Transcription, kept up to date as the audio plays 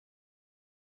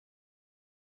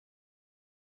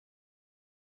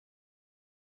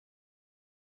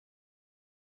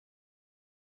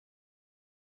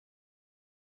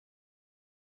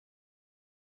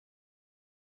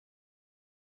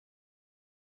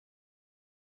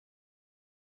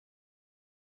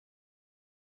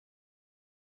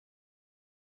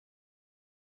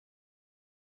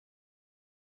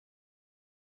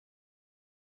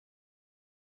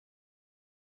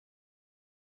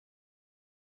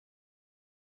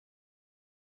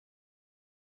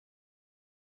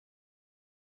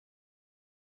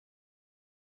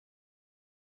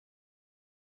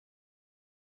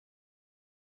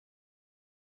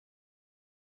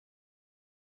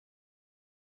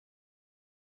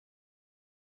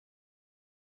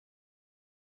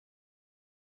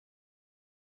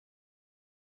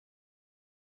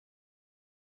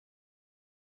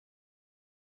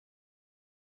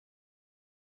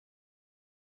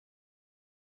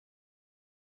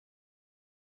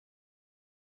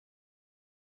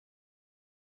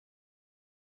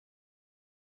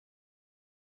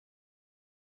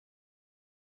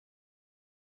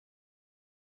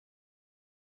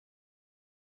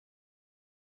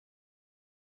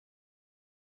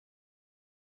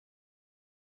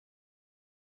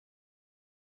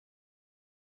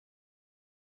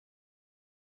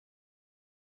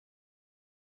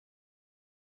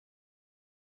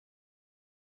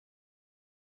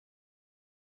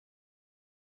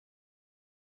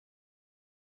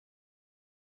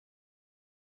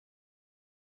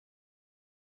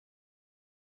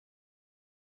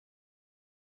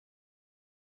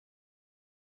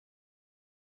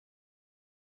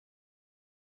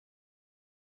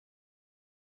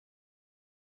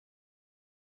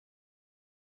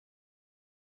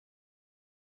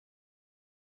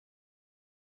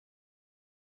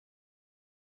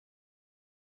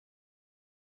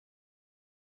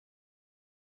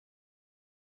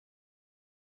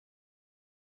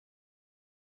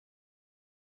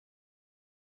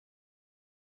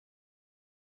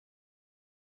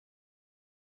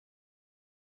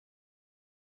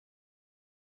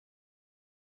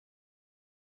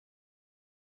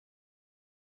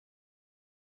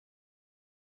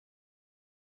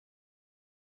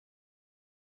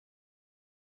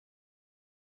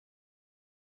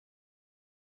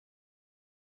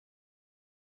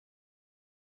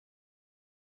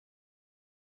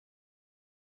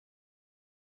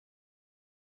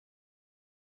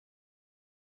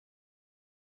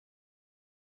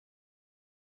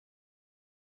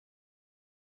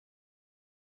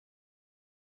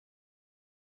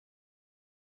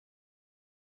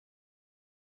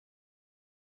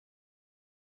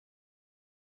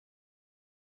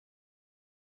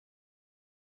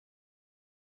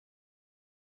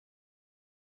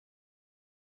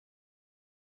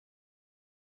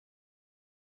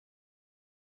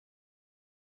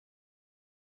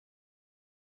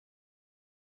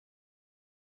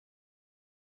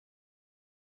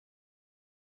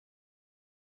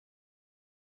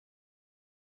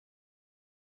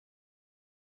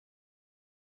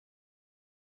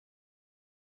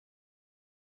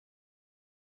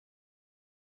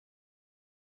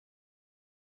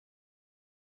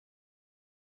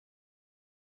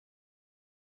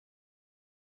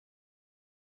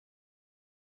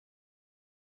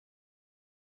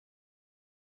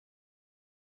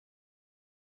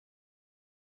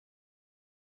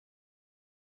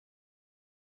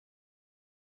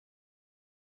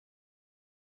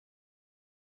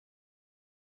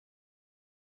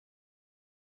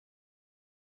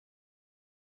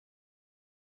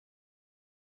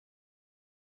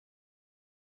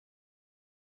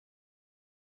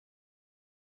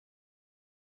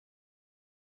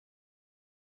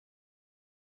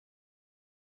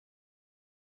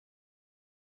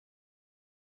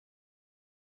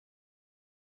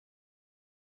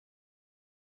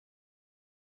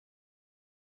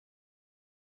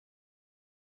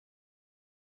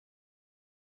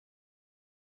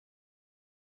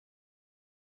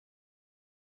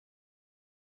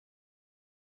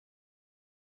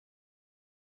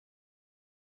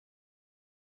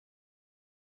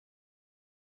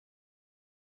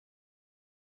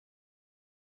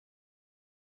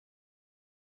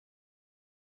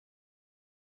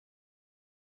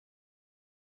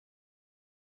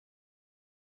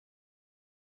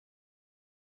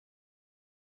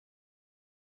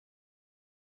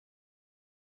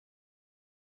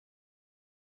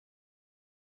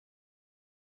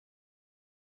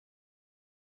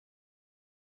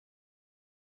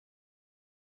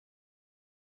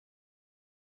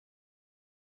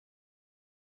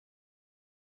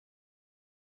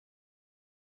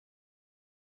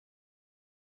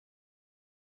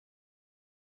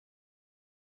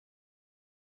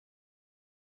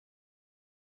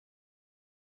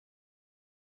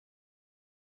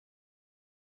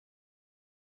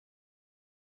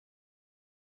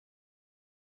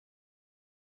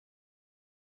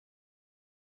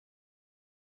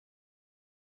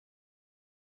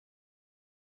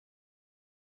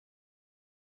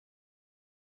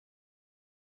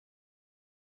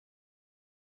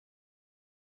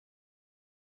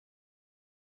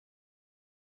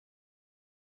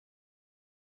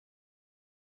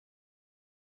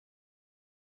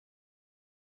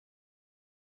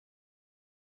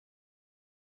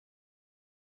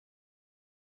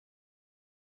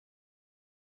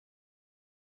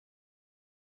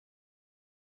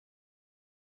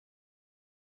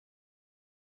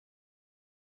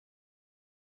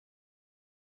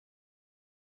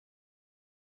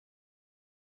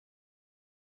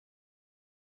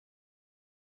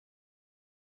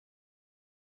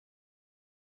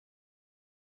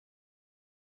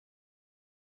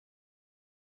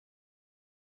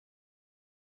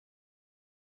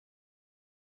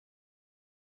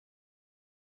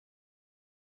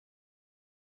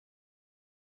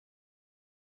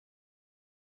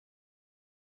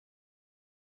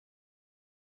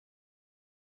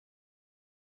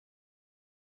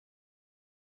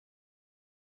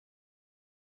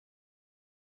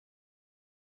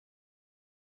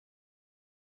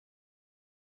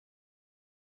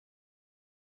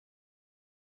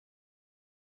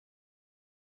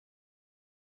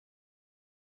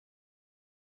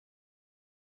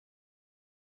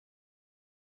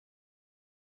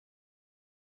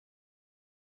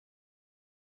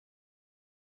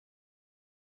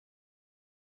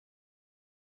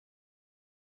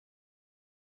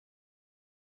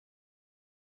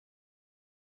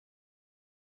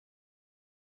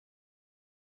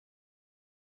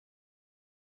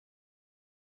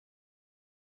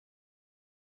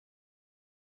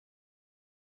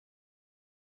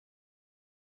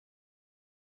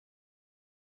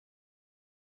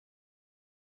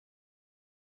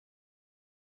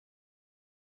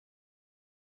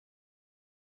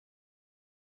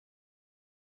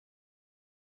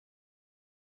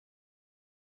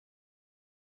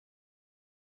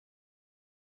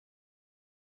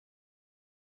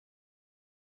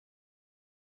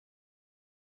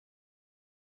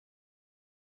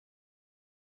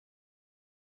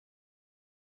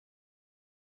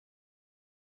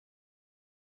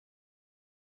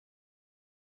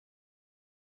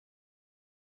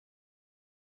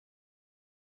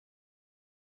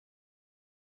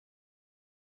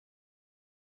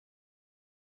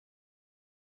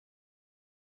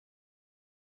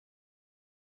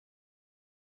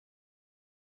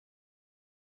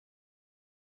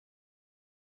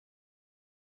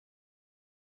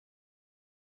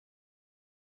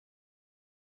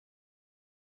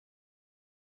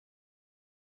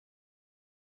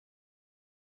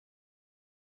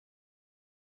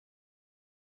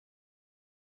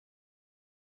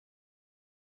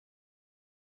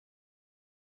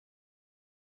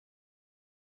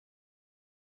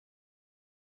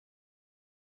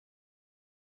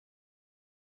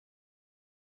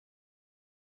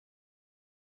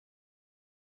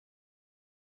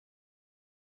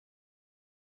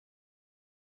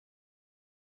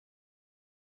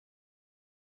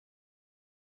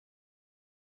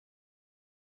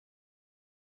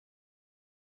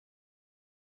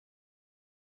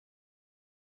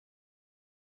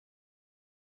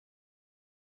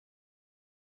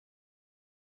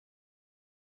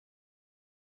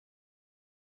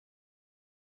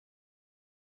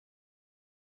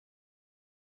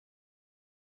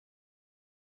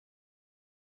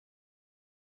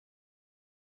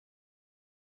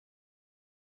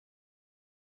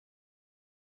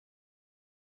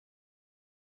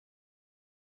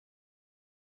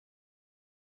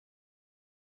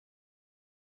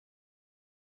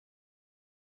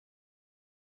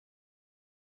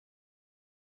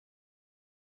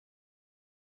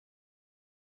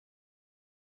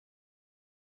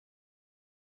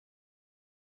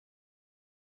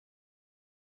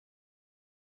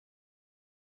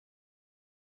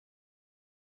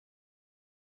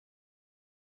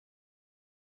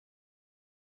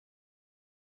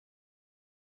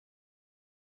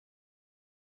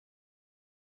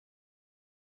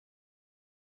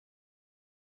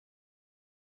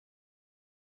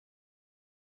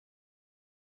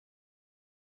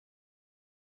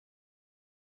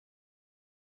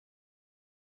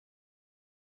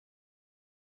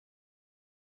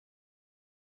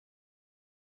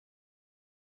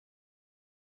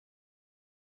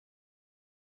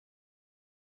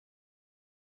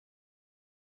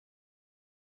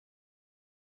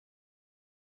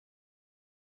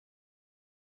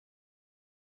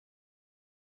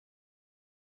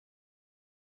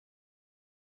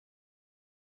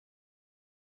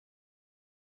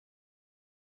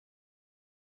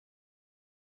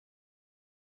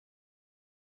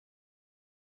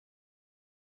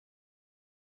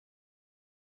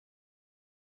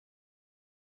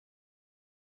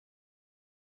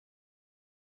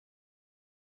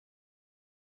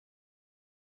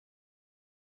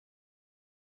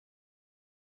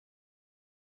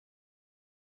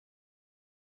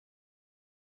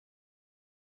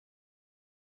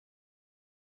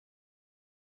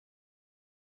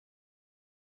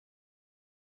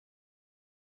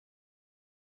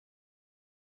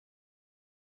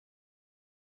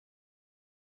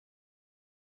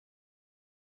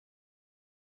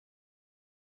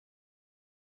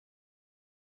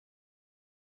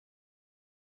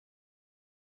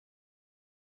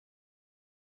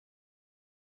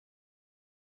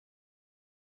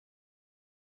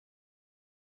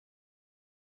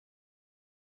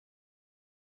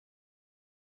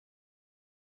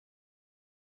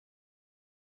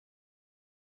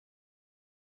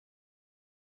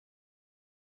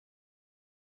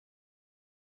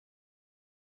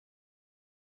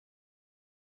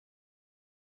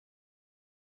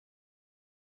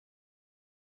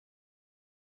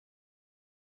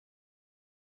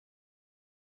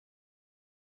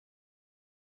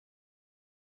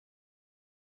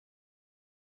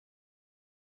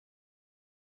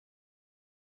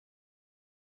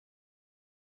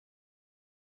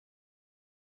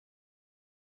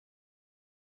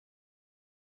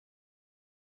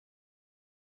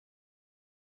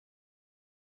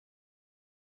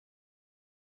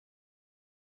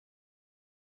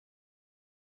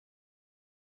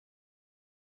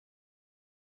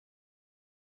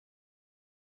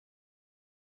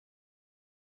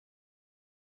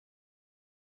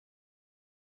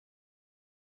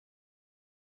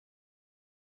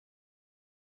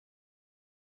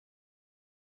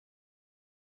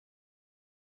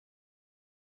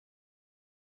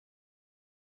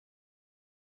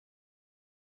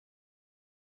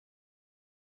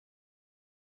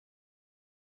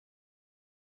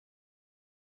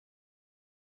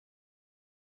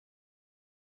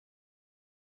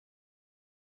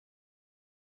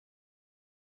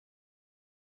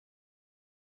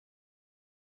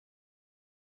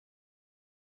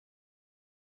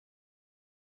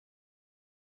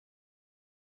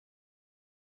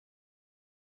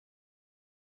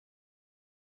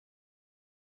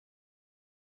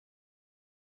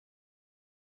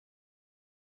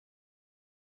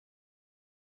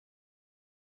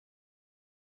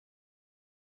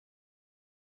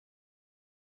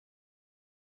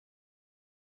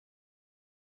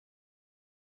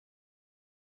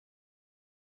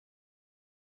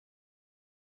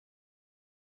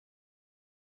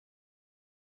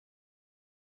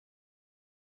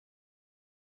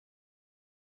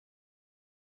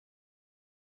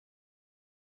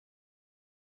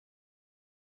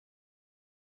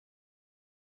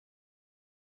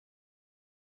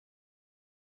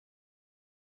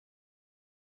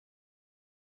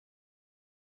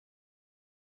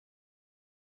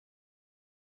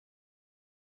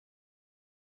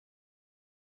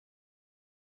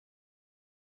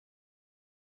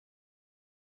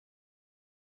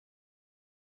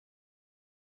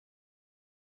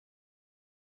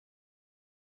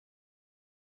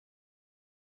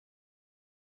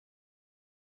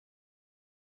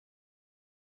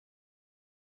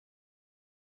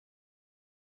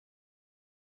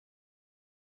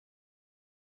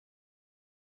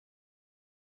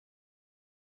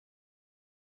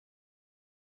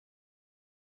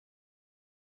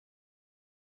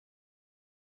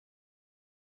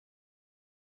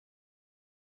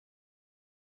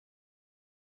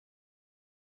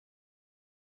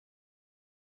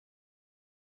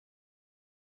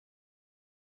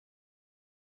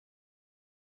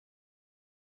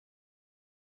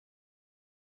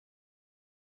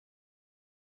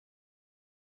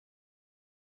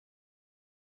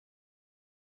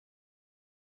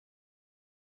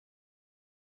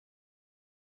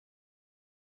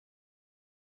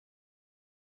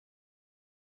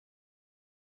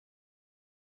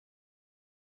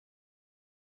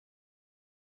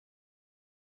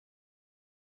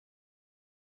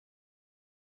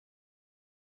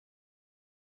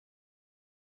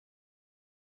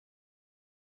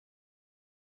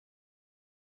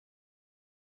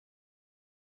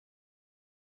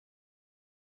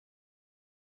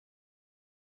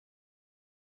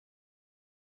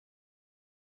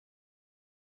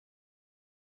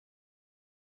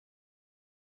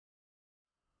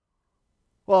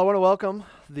Well, I want to welcome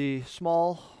the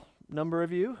small number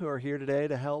of you who are here today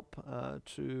to help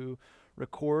to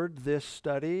record this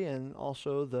study, and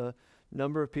also the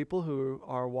number of people who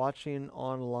are watching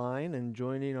online and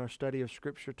joining our study of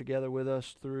Scripture together with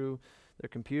us through their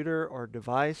computer or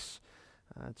device.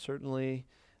 It's certainly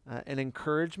an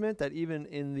encouragement that even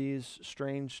in these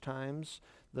strange times,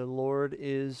 the Lord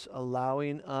is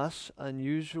allowing us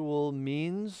unusual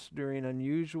means during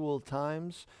unusual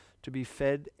times to be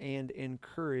fed and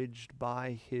encouraged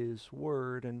by His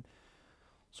Word. And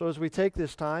so as we take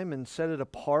this time and set it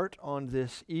apart on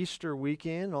this Easter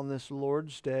weekend, on this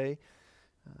Lord's Day,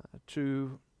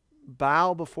 to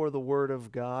bow before the Word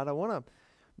of God, I want to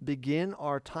begin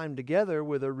our time together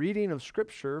with a reading of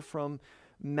Scripture from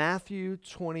Matthew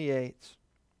 28.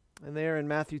 And there in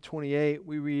Matthew 28,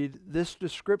 we read this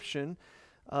description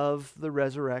of the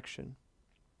resurrection.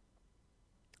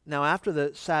 Now after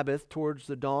the Sabbath, towards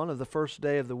the dawn of the first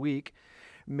day of the week,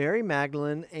 Mary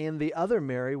Magdalene and the other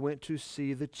Mary went to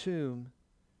see the tomb.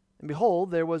 And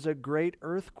behold, there was a great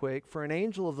earthquake, for an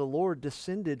angel of the Lord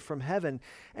descended from heaven,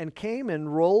 and came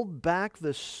and rolled back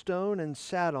the stone and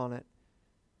sat on it.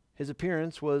 His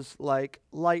appearance was like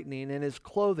lightning, and his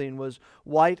clothing was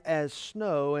white as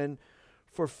snow, and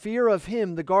for fear of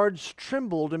him the guards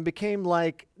trembled and became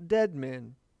like dead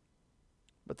men.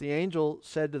 But the angel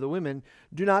said to the women,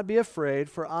 "Do not be afraid,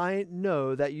 for I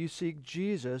know that you seek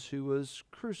Jesus who was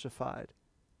crucified.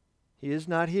 He is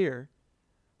not here,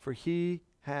 for he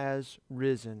has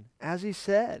risen, as he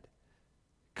said.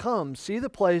 Come, see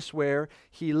the place where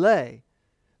he lay.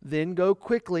 Then go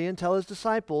quickly and tell his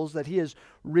disciples that he is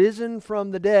risen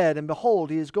from the dead, and behold,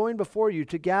 he is going before you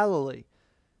to Galilee.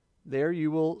 There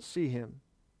you will see him.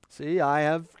 See, I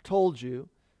have told you."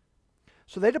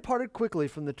 So they departed quickly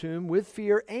from the tomb with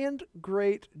fear and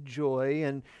great joy,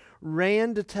 and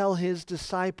ran to tell his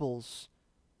disciples.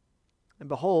 And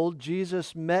behold,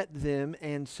 Jesus met them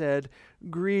and said,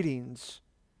 "Greetings."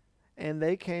 And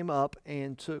they came up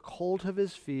and took hold of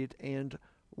his feet and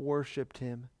worshipped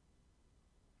him.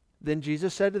 Then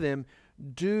Jesus said to them,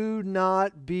 "Do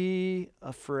not be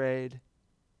afraid.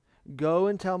 Go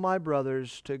and tell my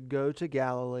brothers to go to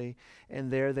Galilee,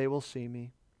 and there they will see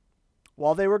me."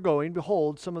 While they were going,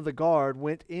 behold, some of the guard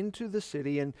went into the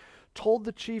city and told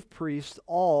the chief priests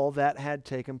all that had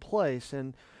taken place.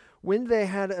 And when they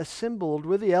had assembled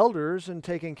with the elders and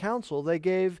taken counsel, they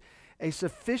gave a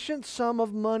sufficient sum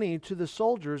of money to the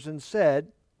soldiers and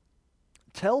said,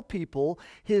 "Tell people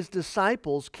his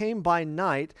disciples came by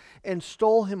night and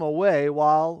stole him away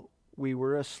while we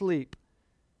were asleep.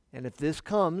 And if this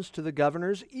comes to the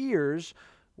governor's ears,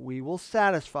 we will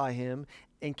satisfy him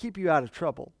and keep you out of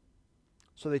trouble."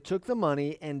 So they took the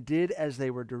money and did as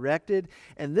they were directed,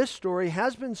 and this story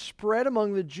has been spread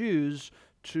among the Jews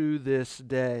to this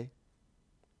day.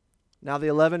 Now the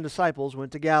 11 disciples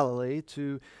went to Galilee,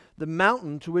 to the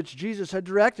mountain to which Jesus had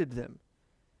directed them.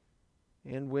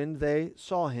 And when they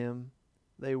saw him,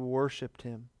 they worshipped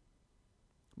him.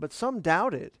 But some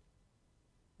doubted.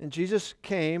 And Jesus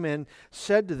came and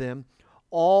said to them,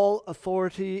 "All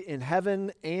authority in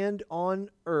heaven and on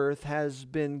earth has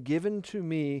been given to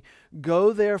me.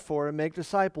 Go therefore and make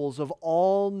disciples of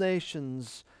all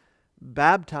nations,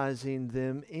 baptizing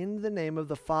them in the name of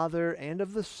the Father and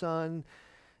of the Son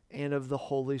and of the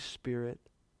Holy Spirit,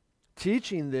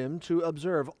 teaching them to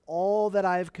observe all that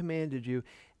I have commanded you.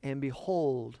 And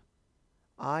behold,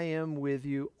 I am with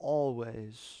you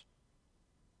always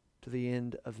to the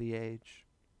end of the age."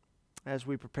 As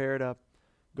we prepare to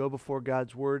go before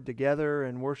God's Word together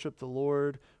and worship the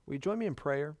Lord, will you join me in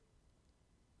prayer?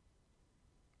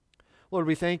 Lord,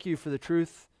 we thank you for the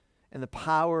truth and the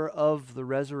power of the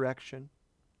resurrection.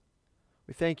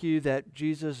 We thank you that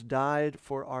Jesus died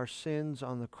for our sins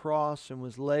on the cross and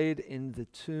was laid in the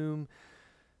tomb,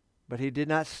 but he did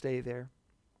not stay there.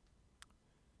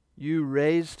 You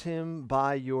raised him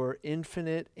by your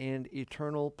infinite and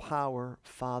eternal power,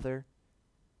 Father.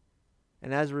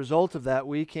 And as a result of that,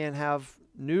 we can have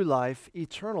new life,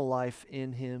 eternal life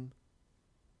in him.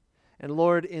 And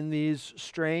Lord, in these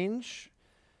strange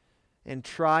and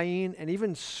trying and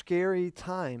even scary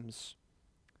times,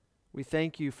 we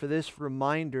thank you for this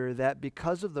reminder that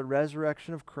because of the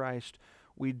resurrection of Christ,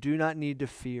 we do not need to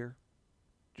fear.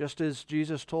 Just as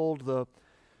Jesus told the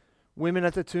women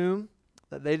at the tomb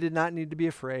that they did not need to be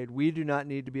afraid, we do not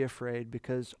need to be afraid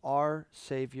because our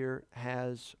Savior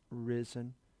has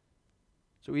risen.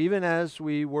 So even as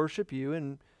we worship you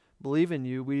and believe in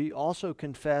you, we also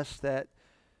confess that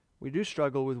we do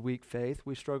struggle with weak faith.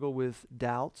 We struggle with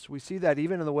doubts. We see that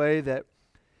even in the way that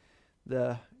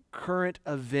the current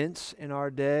events in our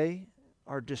day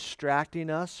are distracting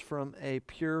us from a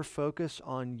pure focus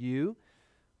on you.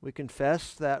 We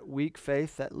confess that weak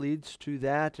faith that leads to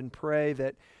that and pray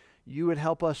that you would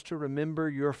help us to remember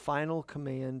your final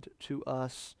command to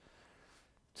us,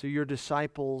 to your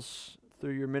disciples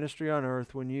through your ministry on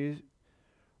earth, when you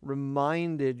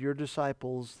reminded your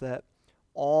disciples that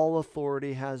all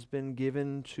authority has been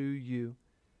given to you.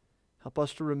 Help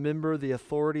us to remember the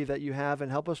authority that you have,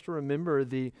 and help us to remember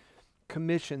the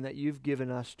commission that you've given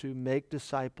us to make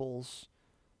disciples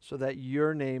so that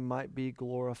your name might be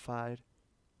glorified.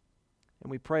 And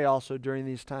we pray also during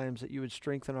these times that you would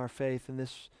strengthen our faith in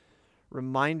this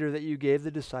reminder that you gave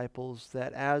the disciples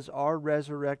that as our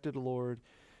resurrected Lord,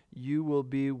 you will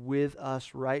be with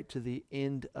us right to the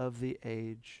end of the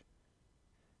age.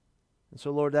 And so,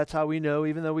 Lord, that's how we know,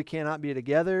 even though we cannot be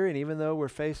together, and even though we're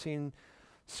facing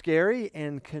scary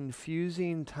and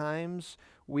confusing times,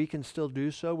 we can still do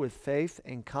so with faith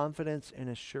and confidence and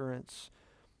assurance,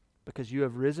 because you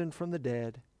have risen from the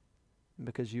dead and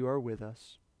because you are with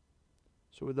us.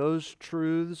 So with those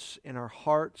truths in our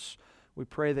hearts, we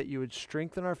pray that you would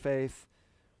strengthen our faith,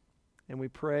 and we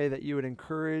pray that you would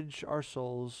encourage our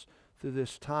souls through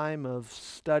this time of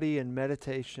study and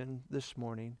meditation this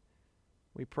morning.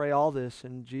 We pray all this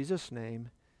in Jesus' name.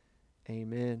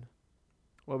 Amen.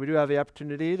 Well, we do have the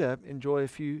opportunity to enjoy a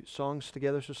few songs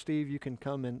together. So, Steve, you can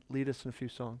come and lead us in a few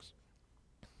songs.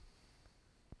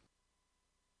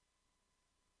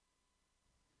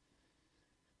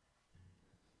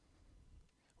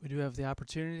 We do have the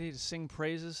opportunity to sing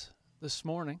praises this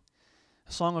morning.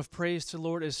 A song of praise to the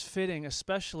Lord is fitting,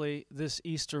 especially this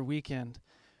Easter weekend,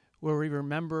 where we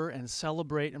remember and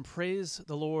celebrate and praise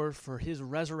the Lord for his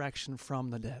resurrection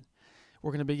from the dead.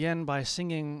 We're going to begin by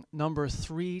singing number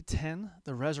 310,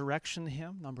 the resurrection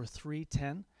hymn, number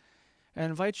 310. I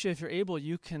invite you, if you're able,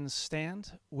 you can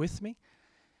stand with me.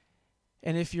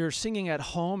 And if you're singing at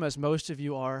home, as most of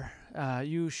you are,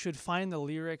 you should find the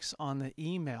lyrics on the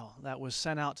email that was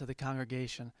sent out to the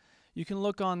congregation. You can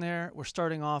look on there. We're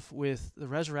starting off with the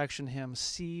resurrection hymn,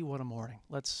 See What a Morning.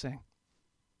 Let's sing.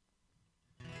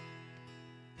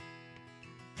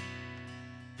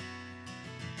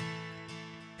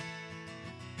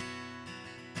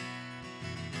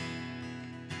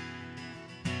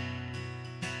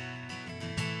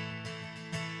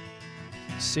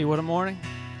 See what a morning.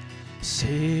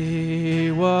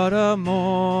 See what a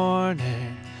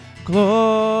morning,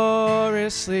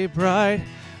 gloriously bright,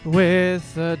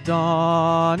 with the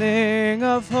dawning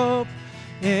of hope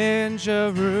in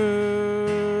Jerusalem.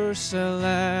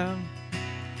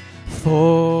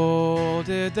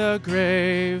 Folded the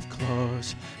grave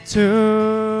close,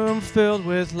 tomb filled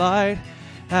with light,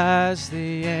 as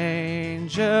the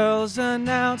angels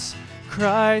announce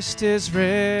Christ is risen.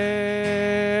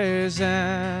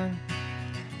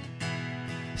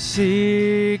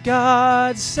 See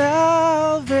God's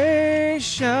salvation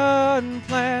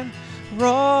plan,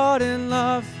 wrought in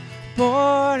love,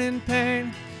 born in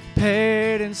pain,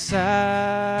 paid in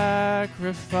sacrifice,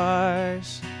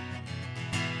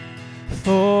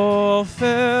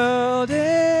 fulfilled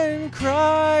in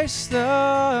Christ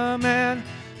the man,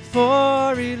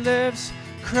 for he lives,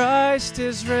 Christ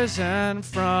is risen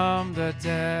from the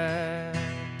dead.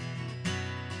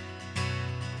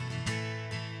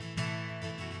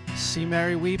 See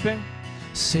Mary weeping,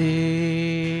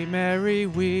 see Mary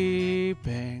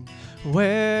weeping,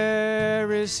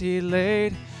 where is he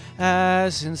laid?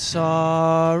 As in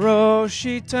sorrow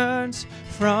she turns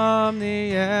from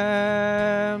the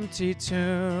empty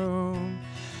tomb,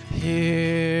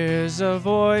 hears a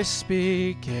voice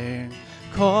speaking,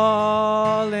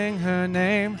 calling her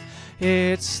name.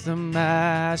 It's the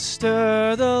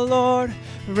Master, the Lord,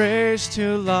 raised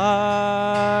to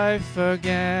life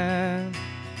again.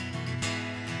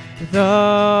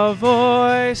 The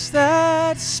voice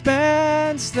that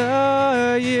spans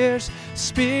the years,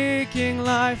 speaking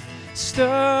life,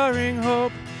 stirring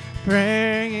hope,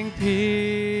 bringing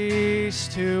peace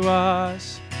to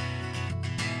us,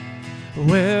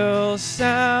 will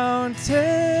sound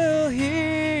till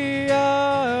he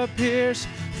appears,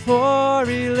 for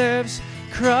he lives,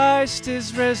 Christ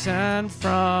is risen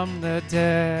from the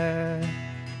dead.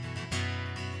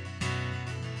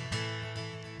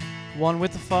 One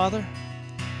with the Father,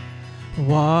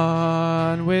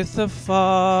 one with the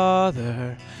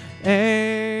Father,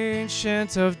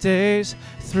 Ancient of Days,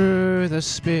 through the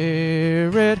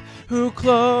Spirit, who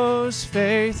clothes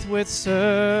faith with certainty.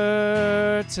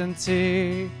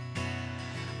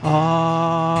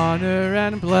 Honor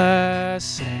and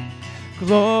blessing,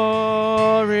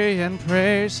 glory and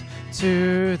praise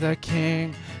to the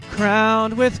King,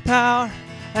 crowned with power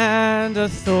and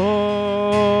authority.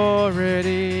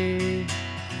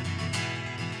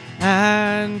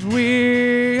 And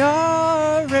we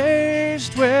are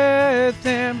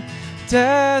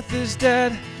Death is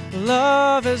dead,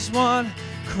 love has won,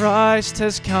 Christ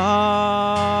has conquered.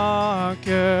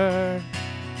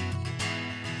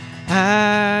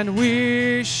 And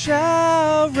we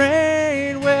shall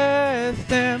reign with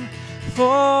him,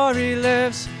 for he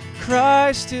lives,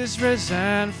 Christ is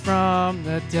risen from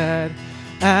the dead.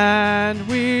 And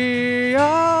we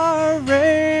are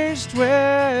raised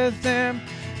with him.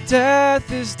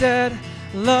 Death is dead,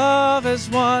 love has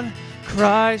won,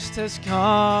 Christ has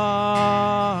conquered.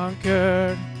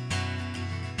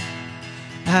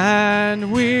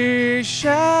 And we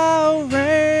shall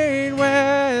reign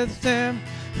with him,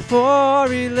 for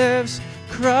he lives,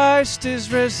 Christ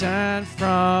is risen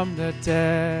from the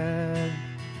dead.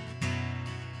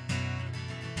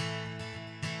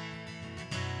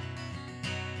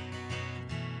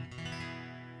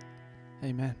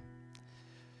 Amen.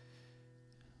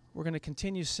 We're going to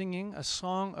continue singing a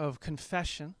song of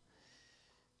confession,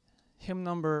 hymn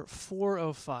number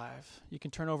 405. You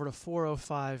can turn over to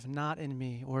 405, Not in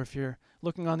Me, or if you're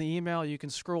looking on the email, you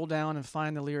can scroll down and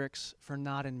find the lyrics for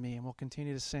Not in Me, and we'll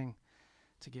continue to sing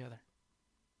together.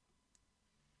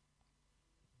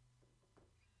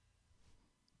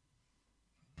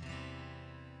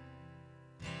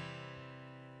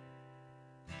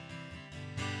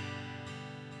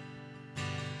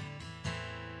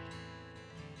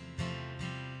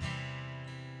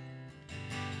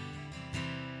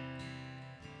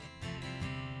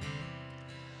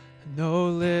 No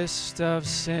list of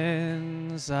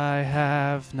sins I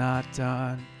have not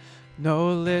done,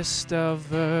 no list of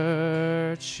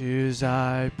virtues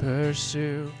I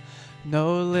pursue,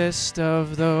 no list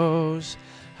of those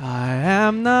I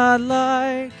am not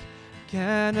like,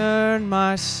 can earn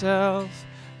myself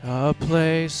a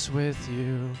place with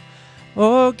you.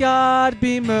 Oh God,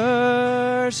 be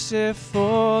merciful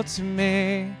to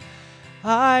me.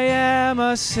 I am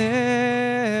a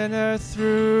sinner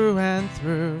through and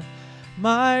through.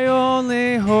 My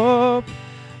only hope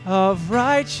of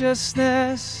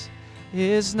righteousness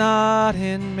is not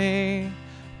in me,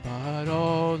 but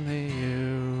only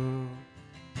you.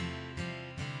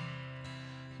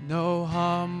 No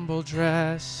humble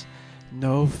dress,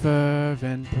 no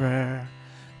fervent prayer,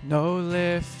 no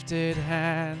lifted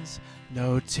hands,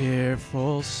 no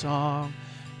tearful song,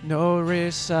 no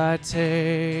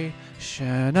recitation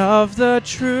of the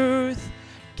truth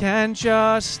can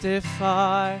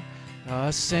justify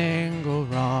a single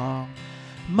wrong.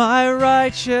 My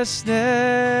righteousness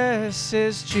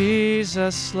is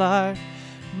Jesus' life.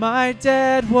 My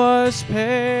debt was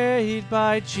paid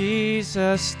by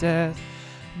Jesus' death.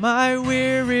 My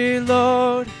weary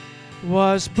load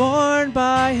was borne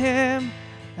by him,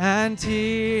 and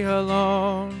he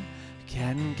alone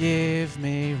can give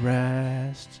me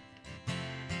rest.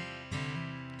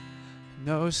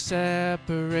 No separation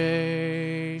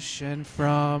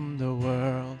from the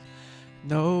world,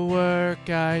 no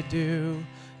work I do,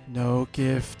 no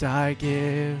gift I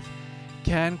give,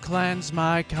 can cleanse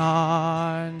my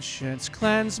conscience,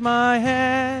 cleanse my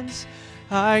hands.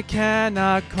 I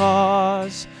cannot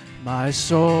cause my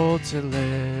soul to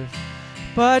live,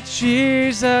 but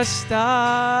Jesus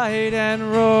died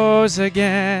and rose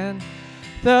again.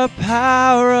 The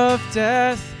power of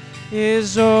death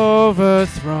is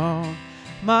overthrown.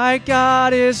 My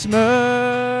God is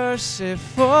merciful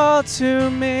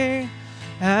to me,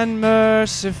 and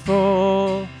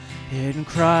merciful in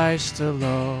Christ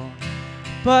alone.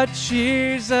 But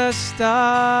Jesus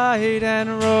died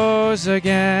and rose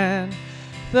again.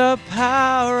 The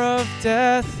power of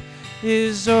death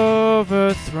is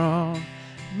overthrown.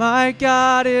 My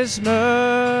God is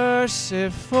merciful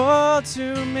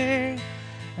to me,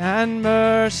 and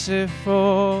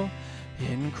merciful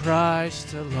in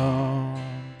Christ alone.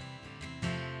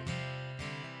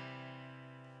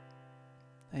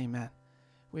 Amen.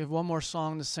 We have one more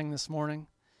song to sing this morning.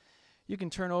 You can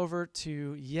turn over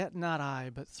to Yet Not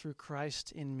I, but Through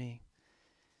Christ in Me.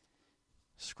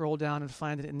 Scroll down and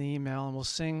find it in the email, and we'll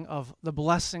sing of the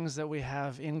blessings that we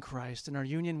have in Christ and our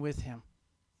union with him.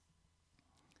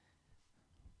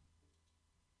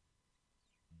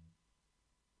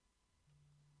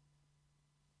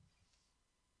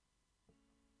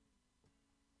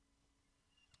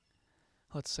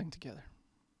 Let's sing together.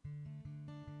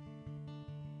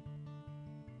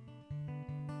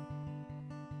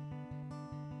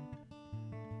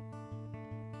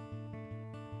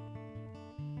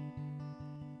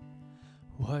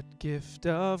 What gift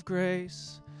of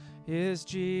grace is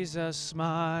Jesus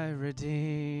my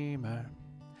Redeemer?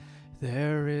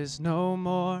 There is no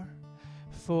more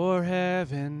for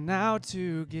heaven now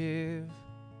to give.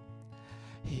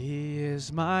 He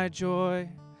is my joy,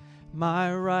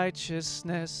 my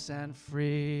righteousness and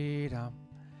freedom,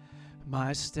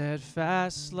 my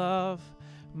steadfast love,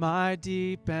 my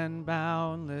deep and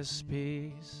boundless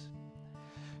peace.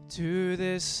 To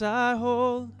this I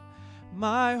hold,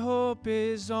 my hope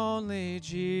is only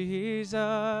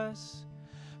Jesus,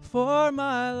 for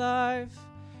my life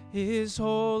is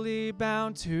wholly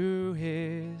bound to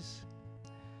His.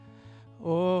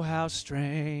 Oh, how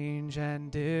strange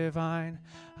and divine,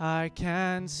 I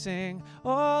can sing,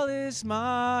 all is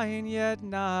mine, yet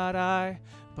not I,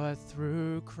 but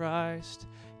through Christ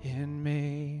in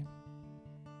me.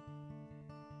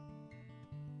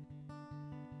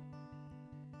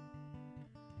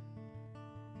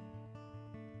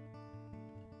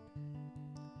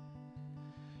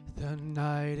 The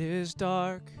night is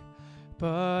dark,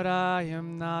 but I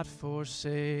am not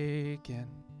forsaken,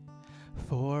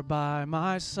 for by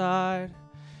my side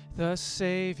the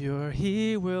Savior,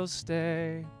 He will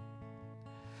stay.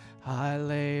 I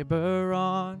labor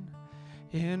on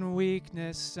in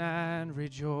weakness and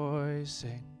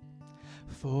rejoicing,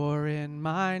 for in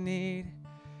my need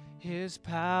His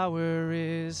power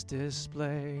is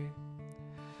displayed.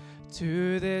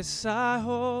 To this I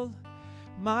hold,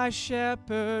 my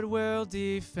shepherd will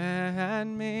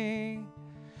defend me.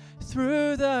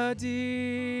 Through the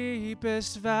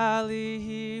deepest valley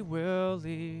He will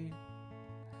lead.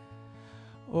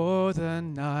 Oh, the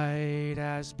night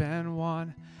has been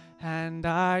won, and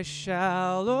I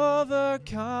shall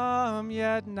overcome,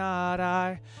 yet not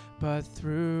I, but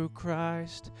through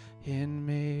Christ in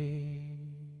me.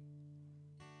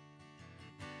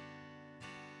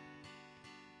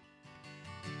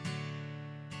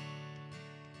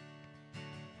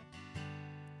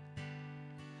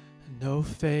 No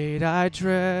fate I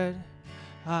dread,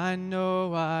 I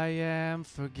know I am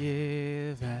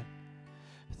forgiven.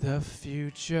 The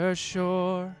future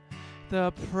sure,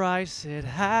 the price it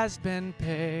has been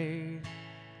paid.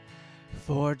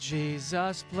 For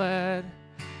Jesus bled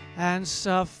and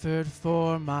suffered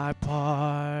for my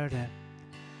pardon,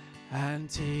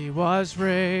 and He was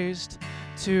raised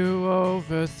to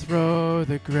overthrow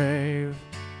the grave.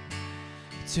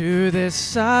 To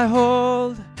this I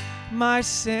hold, my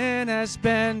sin has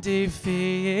been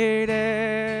defeated.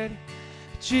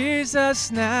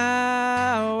 Jesus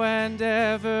now and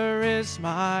ever is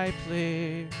my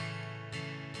plea.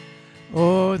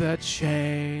 Oh, the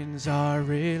chains are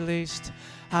released,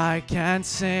 I can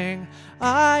sing,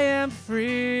 I am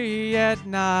free, yet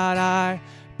not I,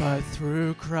 but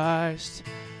through Christ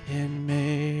in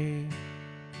me.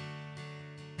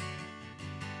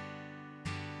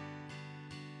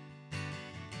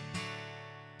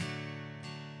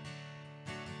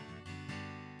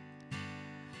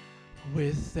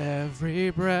 With every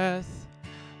breath,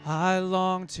 I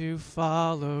long to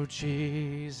follow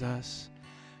Jesus,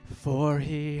 for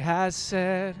He has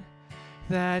said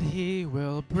that He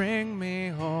will bring me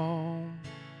home.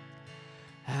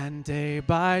 And day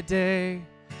by day,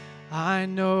 I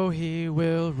know He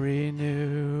will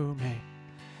renew me,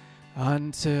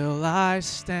 until I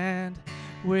stand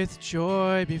with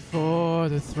joy before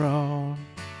the throne.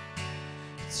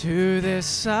 To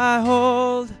this I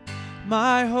hold,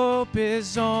 my hope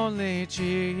is only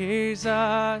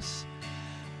Jesus,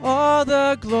 all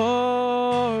the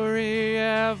glory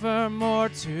evermore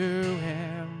to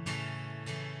Him.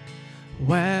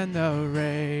 When the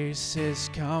race is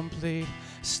complete,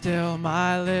 still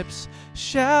my lips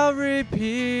shall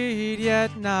repeat,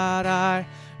 yet not I,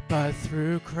 but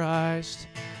through Christ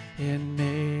in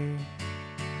me.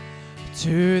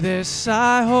 To this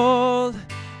I hold,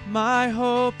 my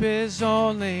hope is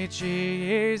only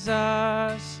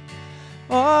Jesus,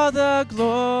 all the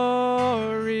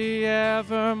glory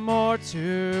evermore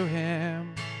to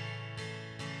Him.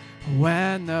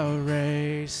 When the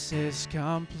race is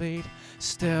complete,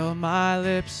 still my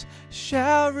lips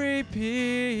shall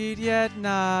repeat, yet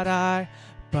not I,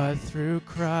 but through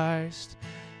Christ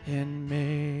in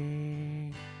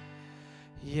me.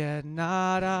 Yet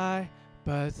not I,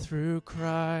 but through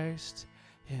Christ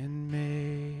in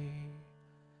me.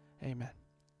 Amen.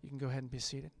 You can go ahead and be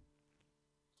seated.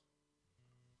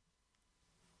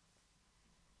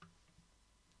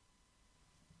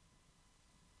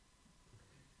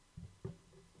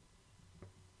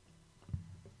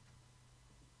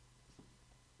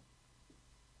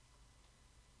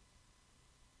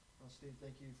 Well, Steve,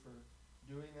 thank you for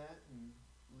doing that and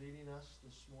leading us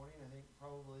this morning. I think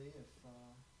probably if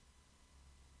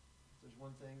there's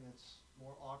one thing that's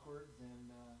more awkward than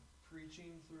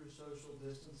preaching through social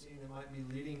distancing, it might be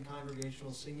leading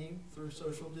congregational singing through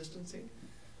social distancing.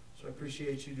 So I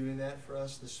appreciate you doing that for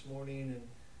us this morning, and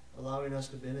allowing us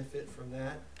to benefit from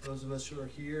that. Those of us who are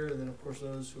here, and then of course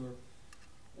those who are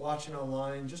watching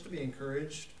online, just to be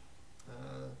encouraged,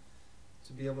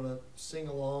 to be able to sing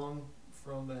along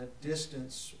from a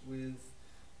distance with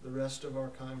the rest of our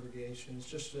congregation. It's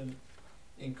just an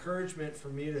encouragement for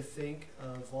me to think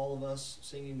of all of us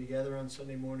singing together on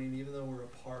Sunday morning, even though we're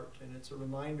apart. And it's a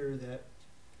reminder that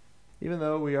even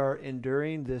though we are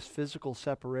enduring this physical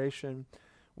separation,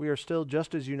 we are still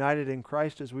just as united in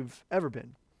Christ as we've ever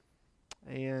been.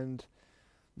 And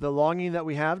the longing that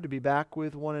we have to be back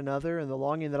with one another, and the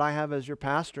longing that I have as your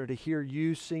pastor to hear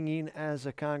you singing as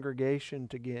a congregation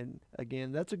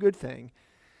again, that's a good thing.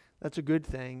 That's a good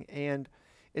thing. And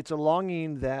it's a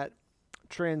longing that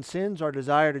transcends our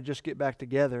desire to just get back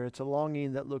together. It's a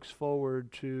longing that looks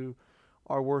forward to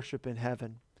our worship in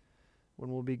heaven,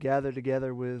 when we'll be gathered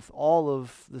together with all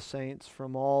of the saints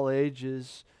from all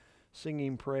ages,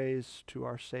 singing praise to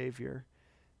our Savior.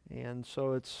 And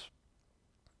so it's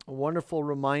a wonderful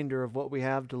reminder of what we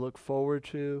have to look forward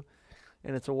to,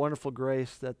 and it's a wonderful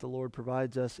grace that the Lord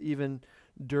provides us even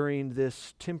during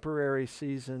this temporary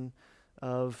season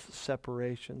of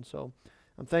separation. So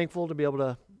I'm thankful to be able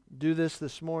to do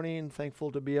this morning,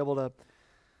 thankful to be able to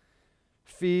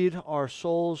feed our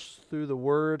souls through the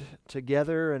Word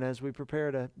together, and as we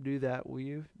prepare to do that, will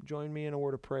you join me in a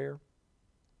word of prayer?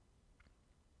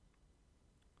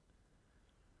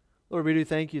 Lord, we do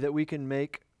thank you that we can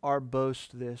make our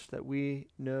boast this, that we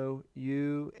know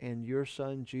you and your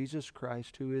Son, Jesus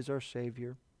Christ, who is our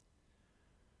Savior.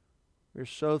 We're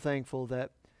so thankful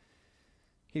that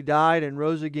he died and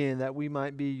rose again, that we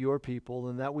might be your people,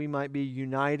 and that we might be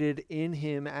united in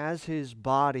him as his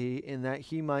body, and that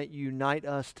he might unite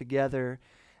us together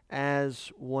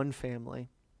as one family.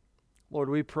 Lord,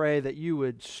 we pray that you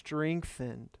would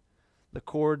strengthen the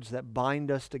cords that bind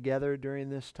us together during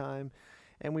this time.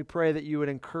 And we pray that you would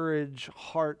encourage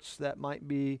hearts that might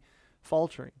be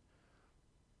faltering.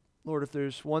 Lord, if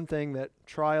there's one thing that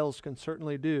trials can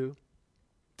certainly do,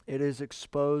 it is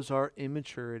expose our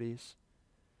immaturities.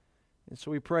 And so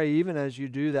we pray, even as you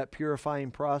do that purifying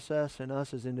process in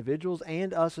us as individuals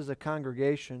and us as a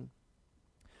congregation,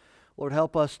 Lord,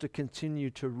 help us to continue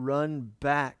to run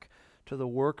back to the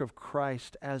work of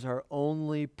Christ as our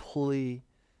only plea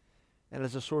and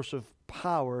as a source of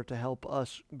power to help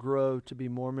us grow to be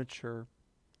more mature.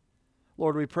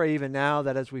 Lord, we pray even now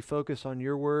that as we focus on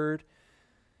your word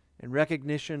in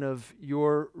recognition of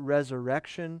your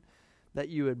resurrection, that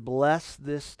you would bless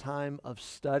this time of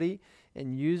study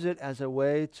and use it as a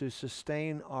way to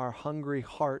sustain our hungry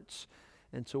hearts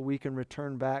until we can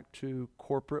return back to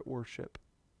corporate worship.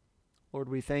 Lord,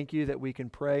 we thank you that we can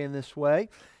pray in this way,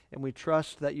 and we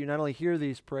trust that you not only hear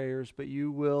these prayers, but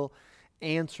you will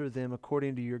answer them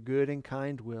according to your good and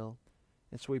kind will.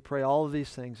 And so we pray all of these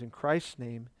things in Christ's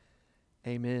name.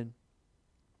 Amen.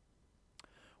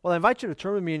 Well, I invite you to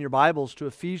turn with me in your Bibles to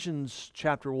Ephesians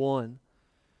chapter 1.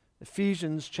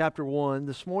 Ephesians chapter 1.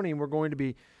 This morning we're going to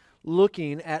be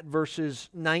looking at verses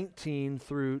 19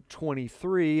 through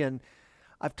 23. And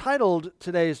I've titled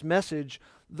today's message,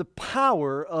 The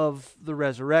Power of the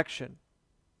Resurrection.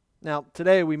 Now,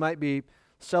 today we might be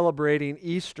celebrating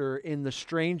Easter in the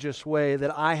strangest way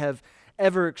that I have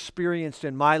ever experienced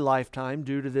in my lifetime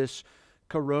due to this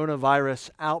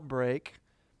coronavirus outbreak.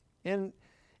 And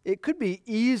it could be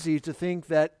easy to think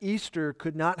that Easter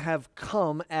could not have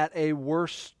come at a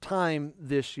worse time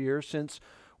this year, since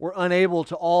we're unable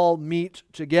to all meet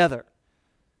together.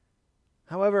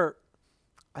 However,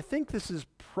 I think this is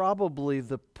probably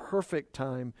the perfect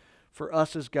time for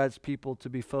us as God's people to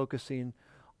be focusing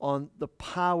on the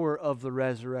power of the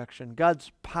resurrection,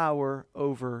 God's power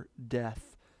over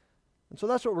death. And so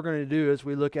that's what we're going to do as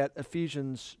we look at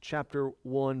Ephesians chapter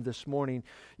 1 this morning.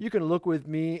 You can look with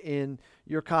me in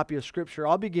your copy of Scripture.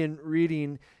 I'll begin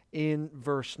reading in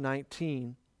verse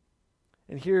 19.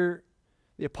 And here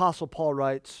the Apostle Paul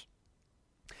writes,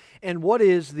 "And what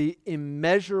is the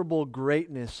immeasurable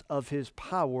greatness of his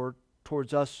power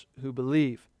towards us who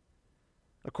believe?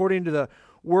 According to the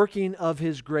working of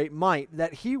his great might,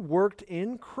 that he worked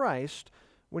in Christ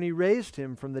when he raised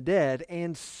him from the dead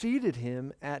and seated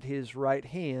him at his right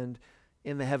hand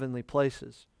in the heavenly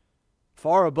places,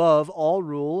 far above all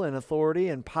rule and authority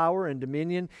and power and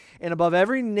dominion, and above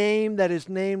every name that is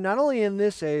named, not only in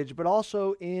this age, but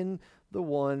also in the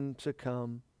one to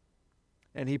come.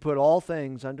 And he put all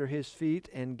things under his feet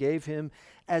and gave him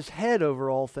as head over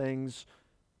all things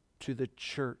to the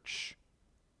church,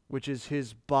 which is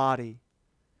his body,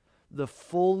 the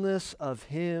fullness of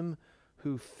him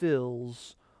who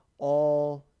fills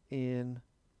all in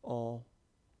all."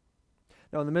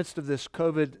 Now, in the midst of this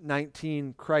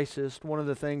COVID-19 crisis, one of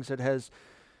the things that has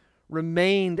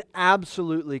remained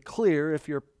absolutely clear, if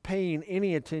you're paying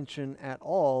any attention at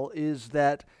all, is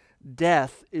that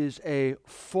death is a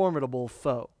formidable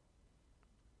foe.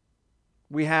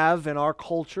 We have in our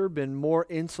culture been more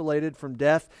insulated from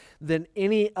death than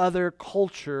any other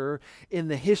culture in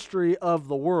the history of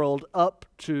the world up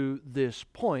to this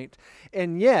point.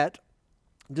 And yet,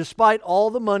 despite all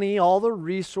the money, all the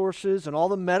resources, and all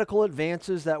the medical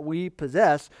advances that we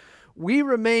possess, we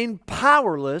remain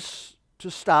powerless to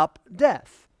stop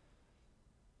death.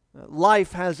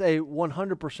 Life has a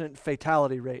 100%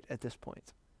 fatality rate at this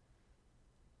point.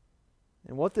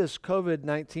 And what this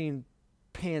COVID-19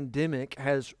 pandemic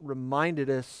has reminded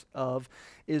us of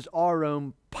is our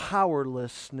own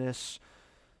powerlessness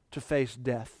to face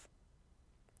death.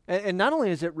 And not only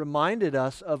has it reminded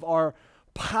us of our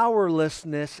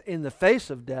powerlessness in the face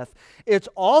of death, it's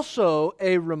also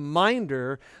a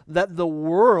reminder that the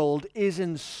world is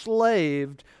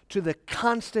enslaved to the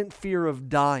constant fear of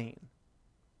dying.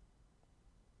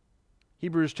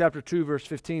 Hebrews chapter 2, verse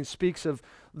 15 speaks of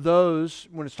those,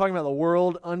 when it's talking about the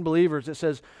world, unbelievers, it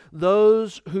says,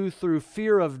 those who through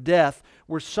fear of death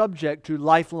were subject to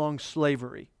lifelong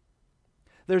slavery.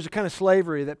 There's a kind of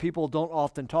slavery that people don't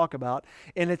often talk about,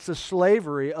 and it's the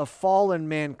slavery of fallen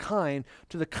mankind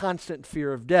to the constant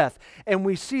fear of death. And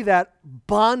we see that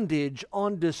bondage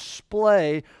on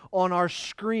display on our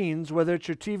screens, whether it's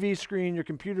your TV screen, your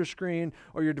computer screen,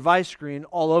 or your device screen,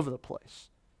 all over the place.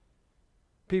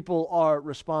 People are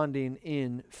responding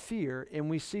in fear, and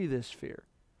we see this fear.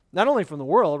 Not only from the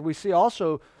world, we see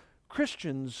also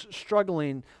Christians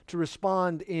struggling to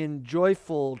respond in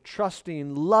joyful,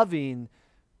 trusting, loving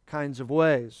kinds of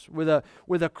ways, with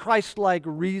a Christ-like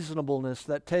reasonableness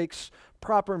that takes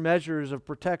proper measures of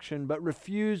protection but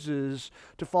refuses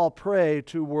to fall prey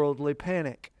to worldly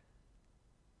panic.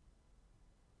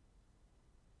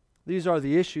 These are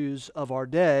the issues of our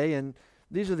day, and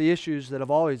these are the issues that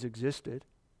have always existed.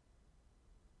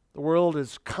 The world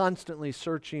is constantly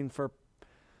searching for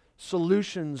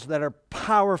solutions that are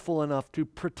powerful enough to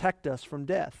protect us from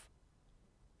death.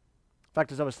 In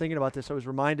fact, as I was thinking about this, I was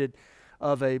reminded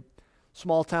of a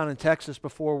small town in Texas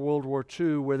before World War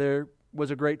II where there was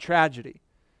a great tragedy.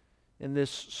 In this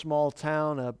small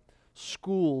town, a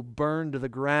school burned to the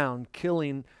ground,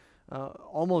 killing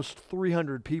almost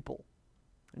 300 people.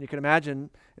 And you can imagine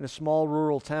in a small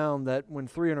rural town that when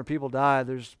 300 people die,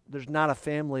 there's not a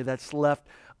family that's left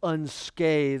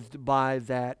unscathed by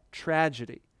that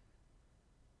tragedy.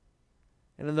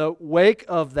 And in the wake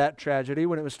of that tragedy,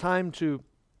 when it was time to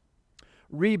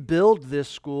rebuild this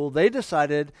school, they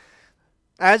decided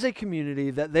as a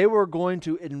community that they were going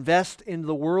to invest in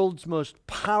the world's most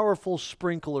powerful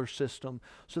sprinkler system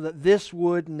so that this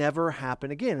would never happen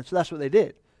again. And so that's what they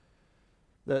did.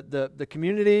 The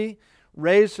community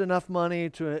raised enough money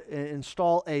to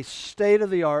install a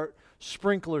state-of-the-art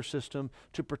sprinkler system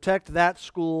to protect that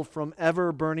school from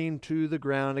ever burning to the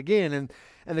ground again.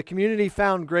 And the community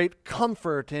found great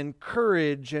comfort and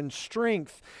courage and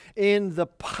strength in the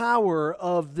power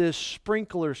of this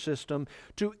sprinkler system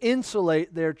to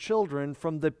insulate their children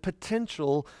from the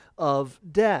potential of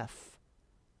death.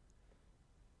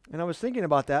 And I was thinking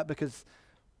about that because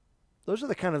those are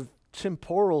the kind of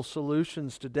temporal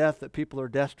solutions to death that people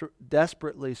are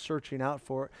desperately searching out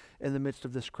for in the midst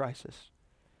of this crisis.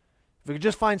 If we could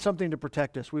just find something to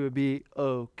protect us, we would be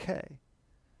okay.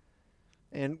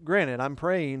 And granted, I'm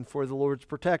praying for the Lord's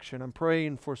protection. I'm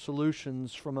praying for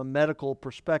solutions from a medical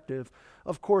perspective.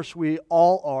 Of course, we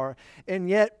all are. And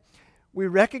yet, we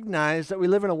recognize that we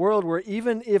live in a world where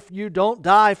even if you don't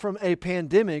die from a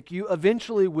pandemic, you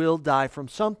eventually will die from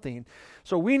something.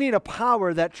 So we need a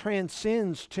power that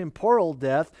transcends temporal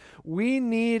death. We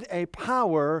need a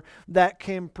power that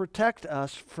can protect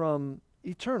us from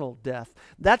eternal death.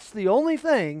 That's the only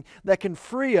thing that can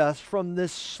free us from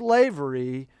this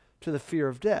slavery to the fear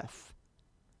of death.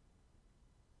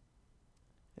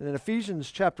 And in Ephesians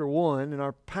chapter 1, in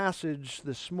our passage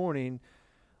this morning,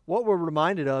 what we're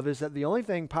reminded of is that the only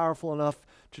thing powerful enough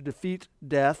to defeat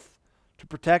death, to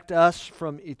protect us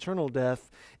from eternal death,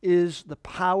 is the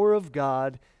power of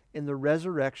God in the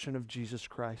resurrection of Jesus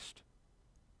Christ.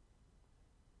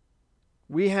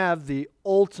 We have the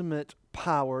ultimate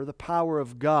power, the power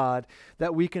of God,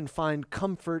 that we can find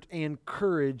comfort and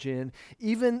courage in,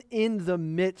 even in the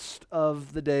midst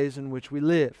of the days in which we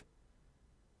live.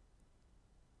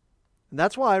 And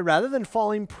that's why, rather than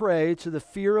falling prey to the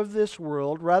fear of this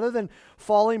world, rather than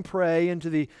falling prey into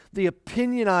the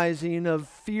opinionizing of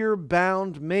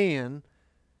fear-bound man,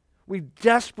 We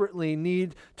desperately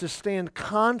need to stand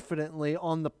confidently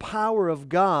on the power of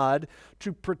God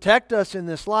to protect us in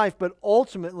this life, but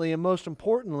ultimately and most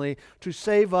importantly, to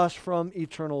save us from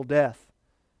eternal death.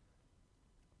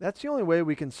 That's the only way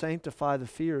we can sanctify the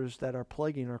fears that are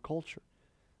plaguing our culture.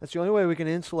 That's the only way we can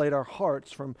insulate our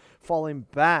hearts from falling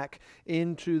back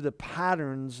into the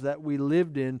patterns that we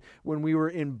lived in when we were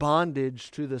in bondage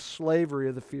to the slavery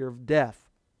of the fear of death.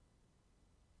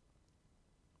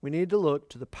 We need to look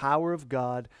to the power of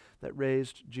God that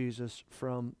raised Jesus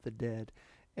from the dead.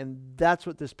 And that's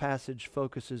what this passage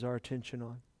focuses our attention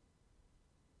on.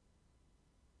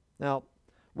 Now,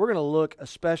 we're going to look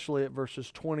especially at verses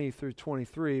 20 through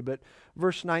 23, but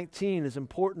verse 19 is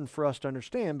important for us to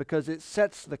understand because it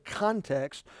sets the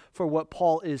context for what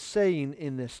Paul is saying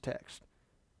in this text.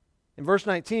 In verse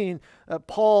 19,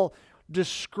 Paul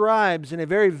describes in a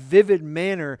very vivid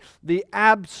manner the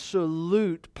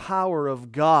absolute power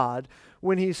of God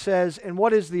when he says, "And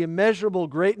what is the immeasurable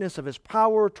greatness of His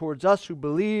power towards us who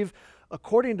believe,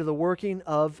 according to the working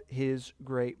of His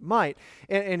great might."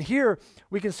 And here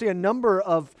we can see a number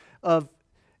of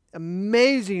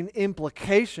amazing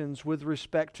implications with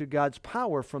respect to God's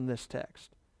power from this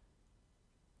text.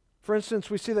 For instance,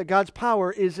 we see that God's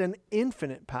power is an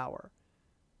infinite power.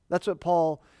 That's what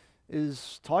Paul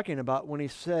is talking about when he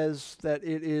says that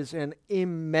it is an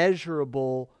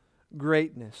immeasurable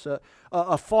greatness,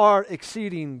 a far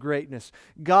exceeding greatness.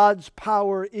 God's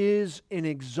power is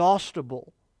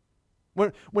inexhaustible.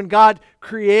 When God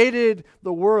created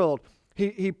the world,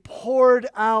 He poured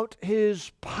out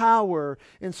His power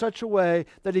in such a way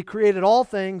that He created all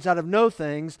things out of no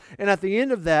things, and at the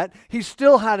end of that, He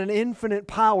still had an infinite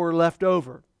power left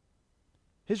over.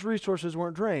 His resources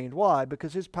weren't drained. Why?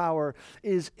 Because His power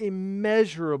is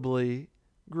immeasurably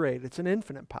great. It's an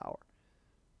infinite power.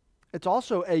 It's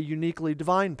also a uniquely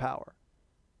divine power.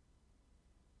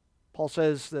 Paul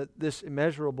says that this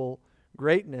immeasurable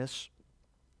greatness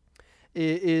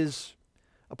is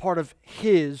a part of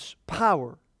His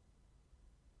power.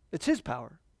 It's His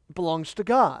power. It belongs to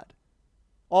God.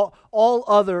 All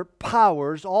other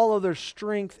powers, all other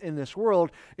strength in this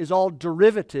world is all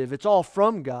derivative. It's all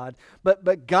from God.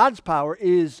 But God's power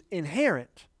is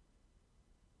inherent.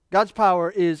 God's power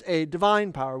is a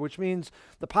divine power, which means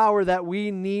the power that we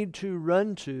need to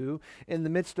run to in the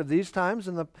midst of these times,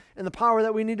 and the power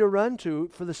that we need to run to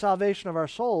for the salvation of our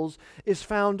souls is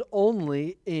found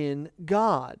only in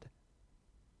God.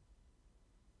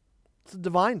 It's a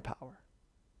divine power.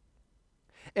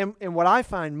 And what I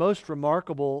find most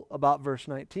remarkable about verse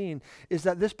 19 is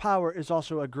that this power is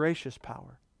also a gracious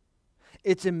power.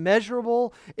 It's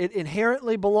immeasurable. It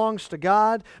inherently belongs to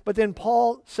God. But then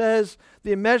Paul says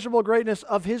the immeasurable greatness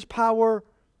of His power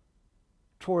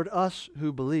toward us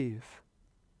who believe.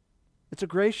 It's a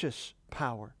gracious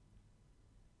power.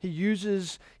 He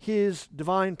uses His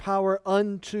divine power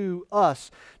unto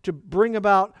us to bring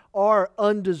about our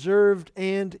undeserved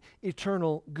and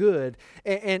eternal good.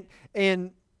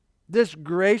 And this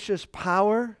gracious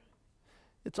power,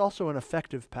 it's also an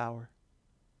effective power.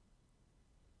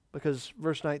 Because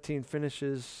verse 19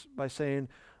 finishes by saying,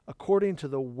 according to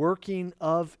the working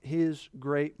of His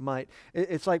great might.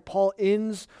 It's like Paul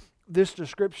ends this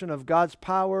description of God's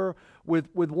power with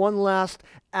one last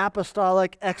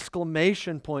apostolic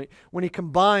exclamation point when he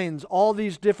combines all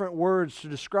these different words to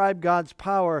describe God's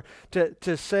power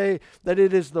to say that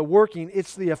it is the working,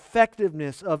 it's the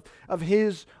effectiveness of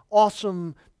His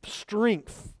awesome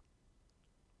strength.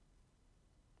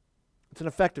 It's an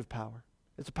effective power.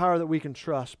 It's a power that we can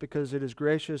trust because it is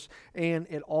gracious and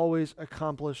it always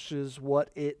accomplishes what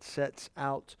it sets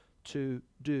out to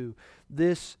do.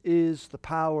 This is the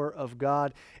power of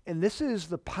God, and this is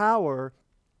the power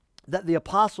that the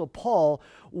Apostle Paul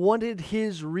wanted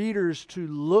his readers to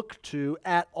look to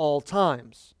at all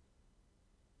times.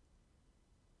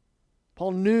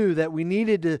 Paul knew that we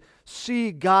needed to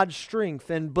see God's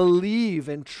strength and believe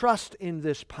and trust in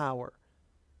this power.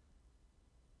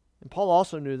 And Paul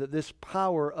also knew that this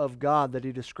power of God that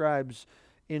he describes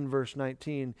in verse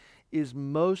 19 is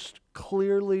most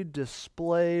clearly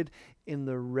displayed in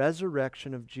the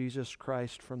resurrection of Jesus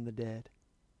Christ from the dead.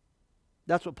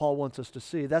 That's what Paul wants us to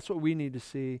see. That's what we need to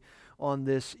see on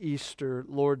this Easter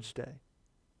Lord's Day.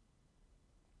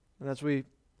 And as we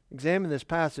examine this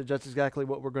passage, that's exactly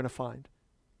what we're going to find.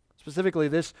 Specifically,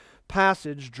 this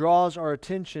passage draws our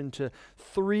attention to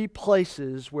three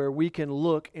places where we can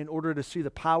look in order to see the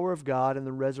power of God and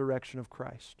the resurrection of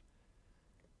Christ.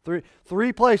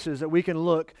 Three places that we can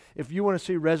look if you want to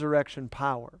see resurrection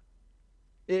power.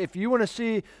 If you want to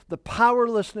see the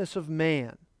powerlessness of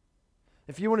man,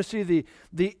 if you want to see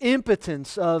the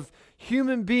impotence of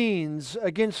human beings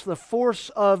against the force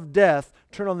of death,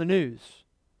 turn on the news.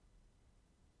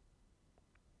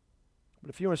 But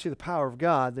if you want to see the power of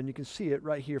God, then you can see it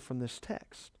right here from this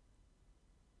text.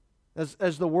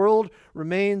 As the world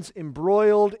remains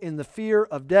embroiled in the fear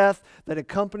of death that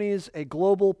accompanies a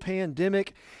global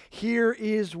pandemic, here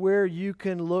is where you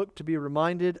can look to be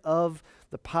reminded of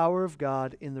the power of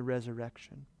God in the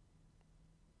resurrection.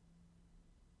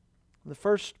 The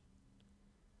first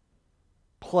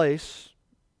place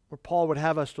where Paul would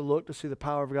have us to look to see the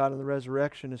power of God in the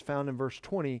resurrection is found in verse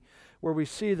 20, where we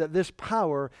see that this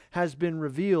power has been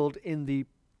revealed in the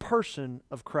person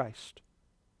of Christ.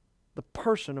 The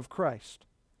person of Christ.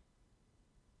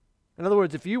 In other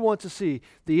words, if you want to see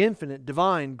the infinite,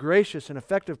 divine, gracious, and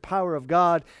effective power of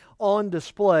God on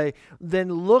display,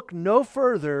 then look no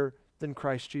further than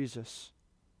Christ Jesus.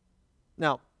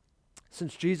 Now,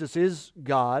 since Jesus is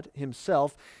God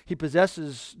himself, he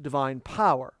possesses divine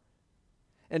power.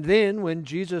 And then when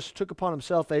Jesus took upon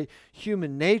himself a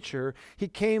human nature, he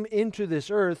came into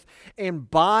this earth, and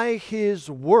by his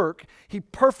work, he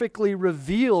perfectly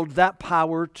revealed that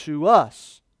power to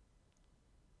us.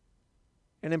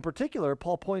 And in particular,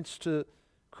 Paul points to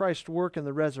Christ's work in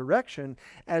the resurrection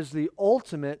as the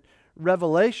ultimate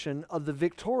revelation of the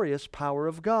victorious power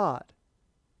of God.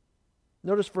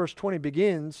 Notice verse 20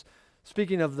 begins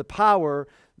speaking of the power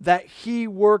that he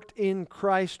worked in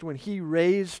Christ when he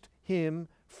raised him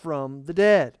from the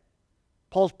dead.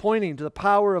 Paul's pointing to the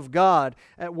power of God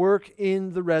at work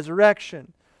in the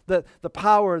resurrection. The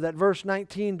power that verse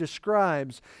 19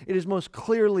 describes, it is most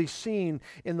clearly seen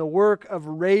in the work of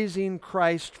raising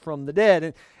Christ from the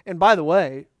dead. And by the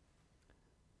way,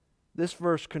 this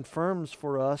verse confirms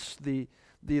for us the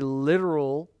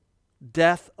literal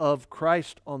death of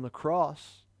Christ on the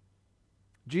cross.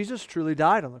 Jesus truly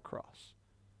died on the cross.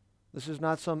 This is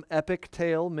not some epic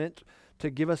tale meant to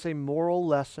give us a moral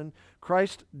lesson.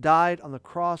 Christ died on the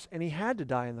cross, and he had to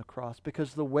die on the cross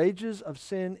because the wages of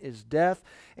sin is death,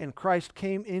 and Christ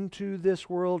came into this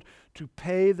world to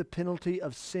pay the penalty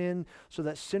of sin so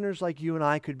that sinners like you and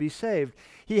I could be saved.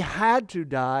 He had to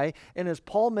die, and as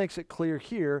Paul makes it clear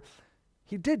here,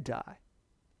 he did die.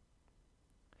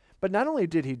 But not only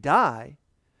did he die,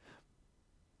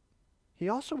 he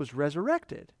also was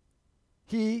resurrected.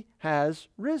 He has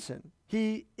risen.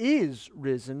 He is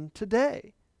risen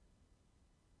today.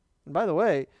 And by the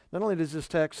way, not only does this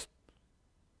text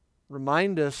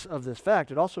remind us of this fact,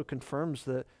 it also confirms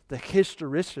the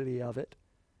historicity of it.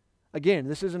 Again,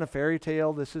 this isn't a fairy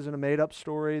tale. This isn't a made-up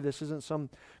story. This isn't some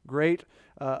great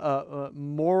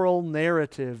moral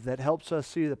narrative that helps us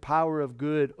see the power of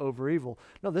good over evil.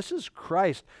 No, this is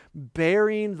Christ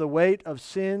bearing the weight of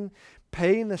sin,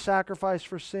 paying the sacrifice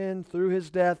for sin through his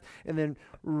death, and then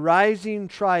rising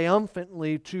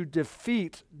triumphantly to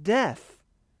defeat death.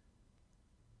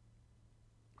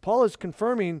 Paul is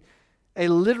confirming a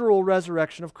literal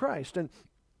resurrection of Christ. And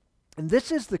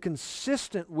this is the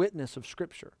consistent witness of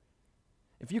Scripture.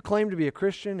 If you claim to be a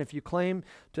Christian, if you claim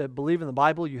to believe in the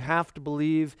Bible, you have to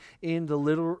believe in the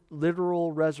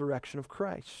literal resurrection of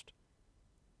Christ.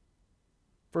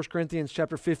 1 Corinthians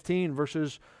chapter 15,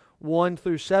 verses 1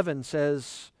 through 7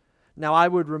 says, "Now I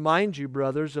would remind you,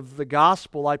 brothers, of the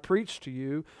gospel I preached to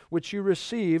you, which you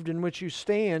received, in which you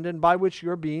stand, and by which you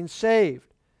are being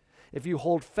saved, if you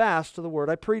hold fast to the word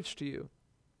I preached to you,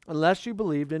 unless you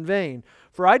believed in vain.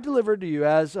 For I delivered to you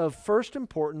as of first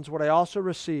importance what I also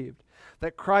received,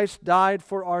 that Christ died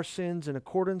for our sins in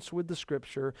accordance with the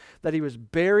Scripture, that he was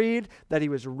buried, that he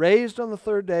was raised on the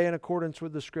third day in accordance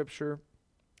with the Scripture,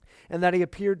 and that he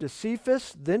appeared to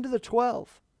Cephas, then to the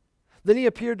 12. Then he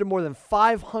appeared to more than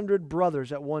 500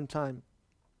 brothers at one time,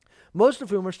 most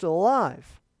of whom are still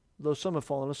alive, though some have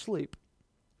fallen asleep.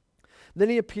 Then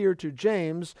he appeared to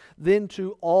James, then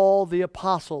to all the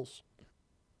apostles."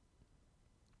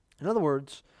 In other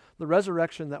words, the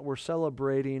resurrection that we're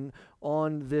celebrating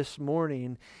on this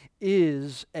morning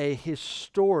is a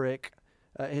historical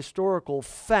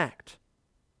fact.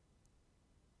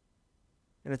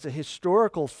 And it's a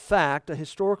historical fact, a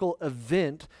historical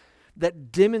event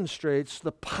that demonstrates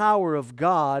the power of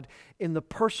God in the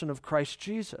person of Christ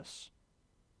Jesus.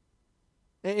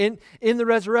 In the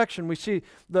resurrection, we see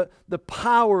the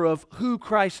power of who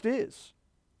Christ is.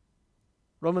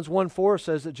 Romans 1:4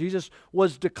 says that Jesus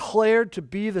was declared to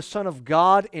be the Son of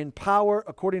God in power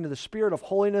according to the Spirit of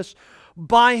holiness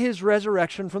by his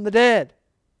resurrection from the dead.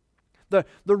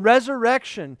 The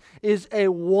resurrection is a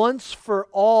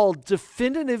once-for-all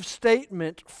definitive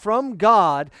statement from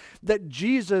God that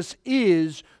Jesus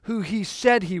is who he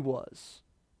said he was.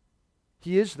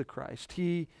 He is the Christ.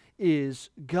 He is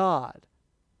God.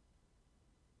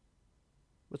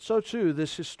 But so too,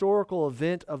 this historical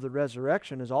event of the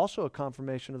resurrection is also a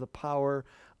confirmation of the power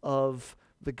of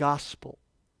the gospel.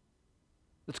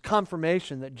 It's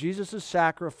confirmation that Jesus'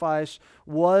 sacrifice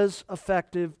was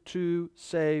effective to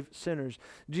save sinners.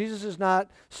 Jesus is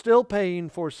not still paying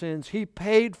for sins. He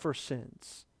paid for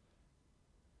sins.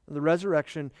 And the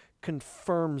resurrection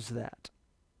confirms that.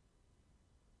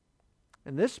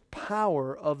 And this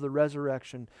power of the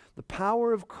resurrection, the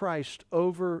power of Christ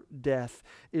over death,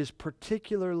 is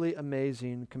particularly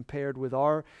amazing compared with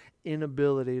our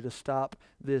inability to stop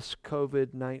this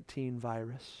COVID-19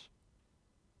 virus.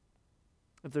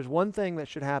 If there's one thing that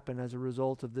should happen as a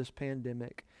result of this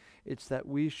pandemic, it's that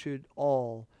we should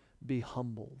all be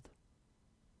humbled.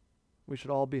 We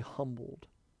should all be humbled.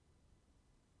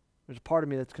 There's a part of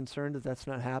me that's concerned that that's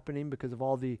not happening because of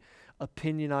all the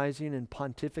opinionizing and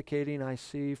pontificating I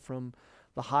see from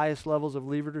the highest levels of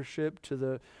leadership to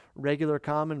the regular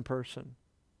common person.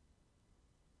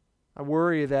 I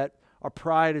worry that our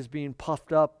pride is being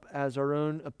puffed up as our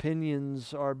own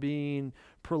opinions are being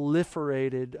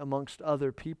proliferated amongst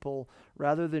other people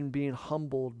rather than being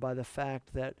humbled by the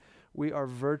fact that we are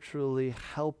virtually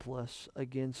helpless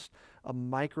against a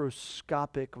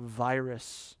microscopic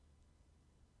virus.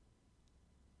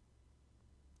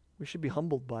 We should be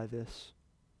humbled by this.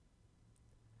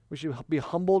 We should be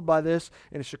humbled by this,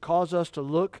 and it should cause us to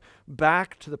look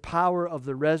back to the power of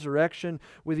the resurrection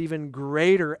with even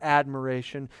greater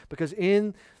admiration, because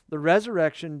in the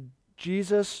resurrection,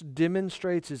 Jesus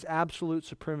demonstrates his absolute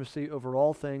supremacy over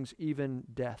all things, even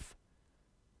death.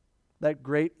 That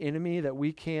great enemy that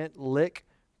we can't lick,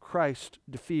 Christ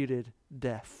defeated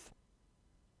death.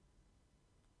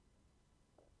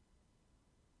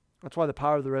 That's why the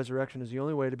power of the resurrection is the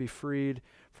only way to be freed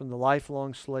from the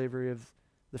lifelong slavery of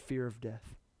the fear of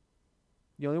death.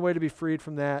 The only way to be freed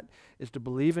from that is to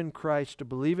believe in Christ, to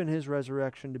believe in his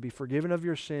resurrection, to be forgiven of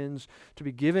your sins, to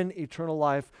be given eternal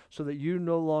life so that you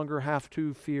no longer have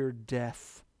to fear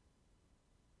death.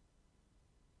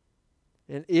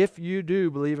 And if you do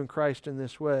believe in Christ in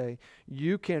this way,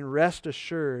 you can rest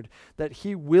assured that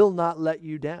he will not let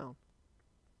you down.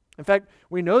 In fact,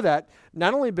 we know that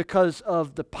not only because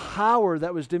of the power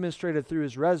that was demonstrated through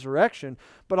his resurrection,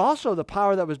 but also the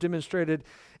power that was demonstrated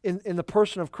in the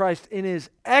person of Christ in his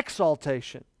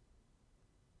exaltation.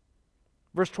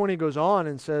 Verse 20 goes on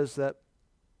and says that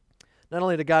not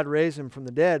only did God raise him from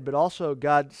the dead, but also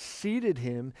God seated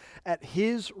him at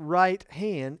his right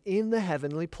hand in the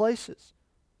heavenly places.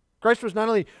 Christ was not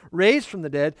only raised from the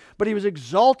dead, but he was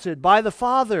exalted by the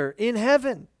Father in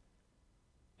heaven.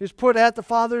 He was put at the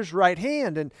Father's right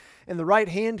hand. And the right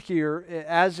hand here,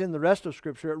 as in the rest of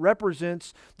Scripture, it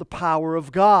represents the power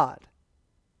of God.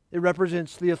 It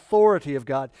represents the authority of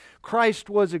God.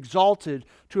 Christ was exalted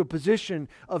to a position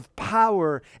of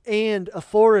power and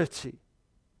authority.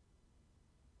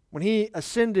 When he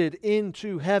ascended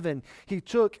into heaven, he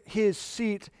took his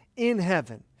seat in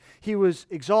heaven. He was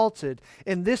exalted.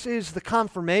 And this is the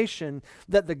confirmation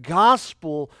that the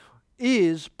gospel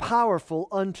is powerful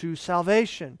unto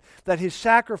salvation, that his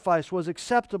sacrifice was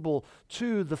acceptable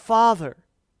to the Father.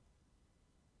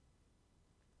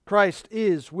 Christ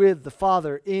is with the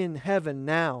Father in heaven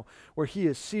now, where he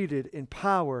is seated in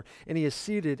power and he is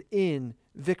seated in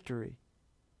victory.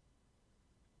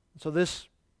 So this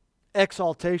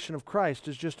exaltation of Christ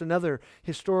is just another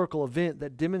historical event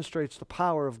that demonstrates the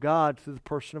power of God through the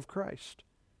person of Christ.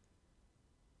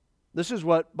 This is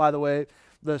what, by the way,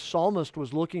 the psalmist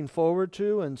was looking forward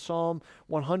to in Psalm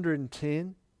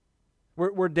 110,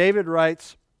 where David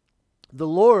writes, "The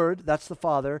Lord," that's the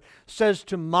Father, "says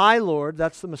to my Lord,"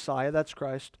 that's the Messiah, that's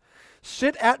Christ,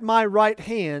 "sit at my right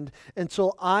hand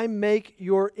until I make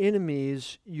your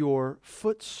enemies your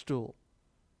footstool."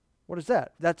 What is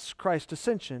that? That's Christ's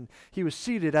ascension. He was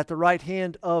seated at the right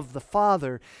hand of the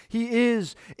Father. He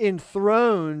is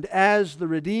enthroned as the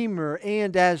Redeemer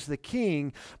and as the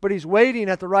King, but he's waiting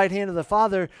at the right hand of the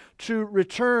Father to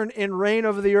return and reign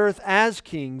over the earth as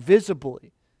King,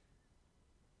 visibly.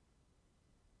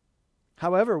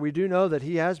 However, we do know that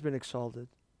he has been exalted.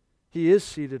 He is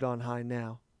seated on high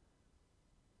now.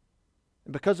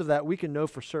 And because of that, we can know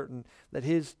for certain that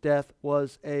his death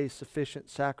was a sufficient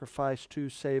sacrifice to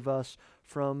save us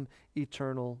from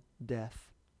eternal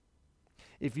death.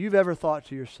 If you've ever thought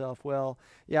to yourself, well,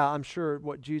 yeah, I'm sure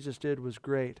what Jesus did was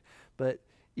great, but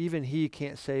even he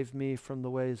can't save me from the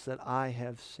ways that I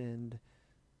have sinned,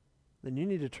 then you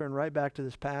need to turn right back to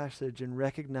this passage and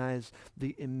recognize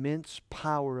the immense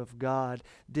power of God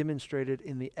demonstrated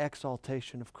in the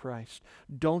exaltation of Christ.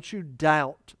 Don't you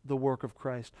doubt the work of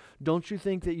Christ. Don't you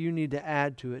think that you need to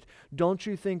add to it. Don't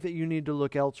you think that you need to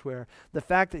look elsewhere. The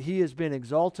fact that he has been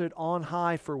exalted on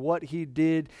high for what he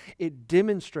did, it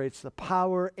demonstrates the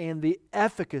power and the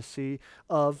efficacy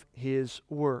of his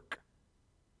work.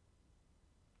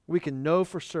 We can know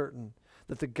for certain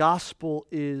that the gospel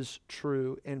is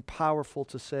true and powerful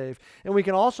to save. And we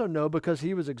can also know, because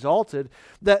he was exalted,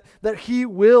 that he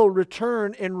will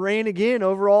return and reign again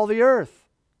over all the earth.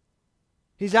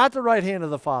 He's at the right hand of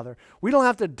the Father. We don't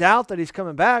have to doubt that he's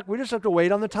coming back. We just have to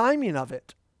wait on the timing of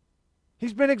it.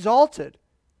 He's been exalted.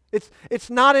 It's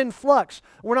not in flux.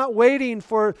 We're not waiting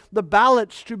for the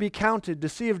ballots to be counted to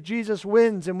see if Jesus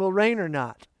wins and will reign or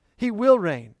not. He will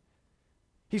reign.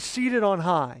 He's seated on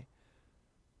high.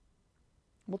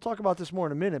 We'll talk about this more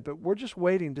in a minute, but we're just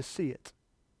waiting to see it.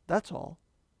 That's all.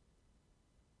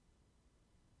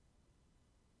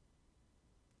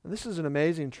 And this is an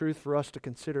amazing truth for us to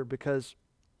consider, because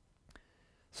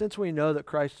since we know that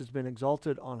Christ has been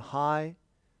exalted on high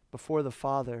before the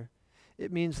Father,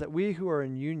 it means that we who are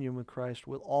in union with Christ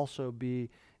will also be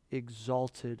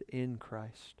exalted in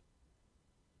Christ.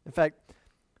 In fact,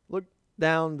 look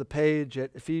down the page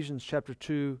at Ephesians chapter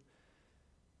 2,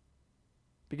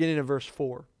 beginning in verse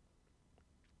 4.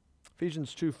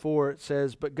 Ephesians 2:4, it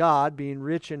says, "But God, being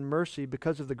rich in mercy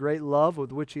because of the great love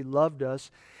with which he loved us,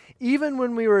 even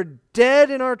when we were dead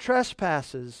in our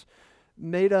trespasses,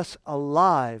 made us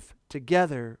alive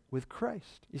together with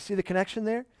Christ." You see the connection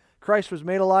there? Christ was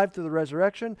made alive through the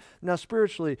resurrection. Now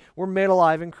spiritually, we're made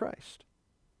alive in Christ.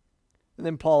 And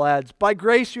then Paul adds, "By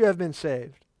grace you have been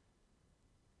saved."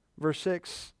 Verse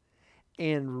 6,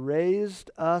 "And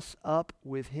raised us up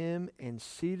with him and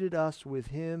seated us with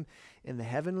him in the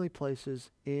heavenly places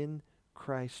in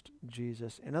Christ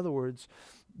Jesus." In other words,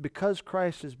 because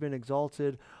Christ has been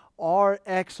exalted, our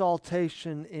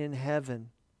exaltation in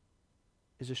heaven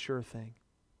is a sure thing.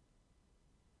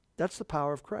 That's the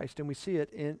power of Christ, and we see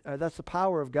it in, that's the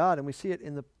power of God, and we see it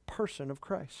in the person of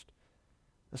Christ.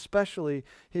 Especially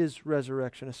his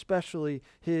resurrection, especially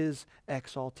his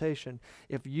exaltation.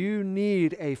 If you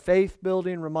need a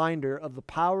faith-building reminder of the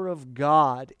power of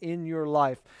God in your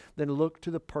life, then look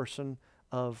to the person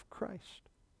of Christ.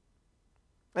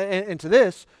 And to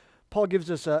this, Paul gives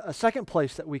us a second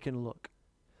place that we can look.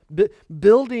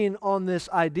 Building on this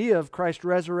idea of Christ's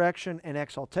resurrection and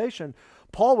exaltation,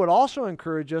 Paul would also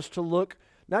encourage us to look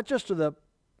not just to the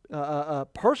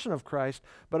person of Christ,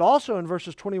 but also in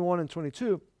verses 21 and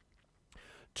 22,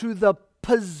 to the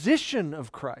position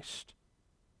of Christ.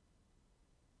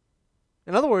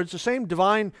 In other words, the same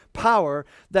divine power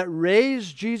that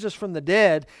raised Jesus from the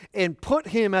dead and put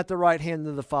him at the right hand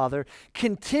of the Father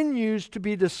continues to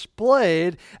be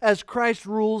displayed as Christ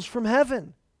rules from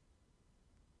heaven.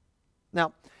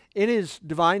 Now, in his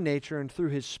divine nature and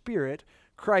through his Spirit,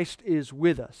 Christ is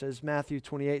with us. As Matthew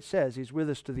 28 says, he's with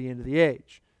us to the end of the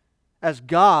age. As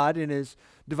God, in his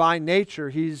divine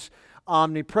nature, he's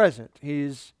omnipresent.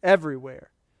 He's everywhere.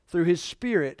 Through his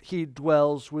Spirit, he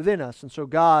dwells within us. And so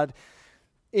God,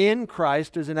 in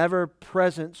Christ, is an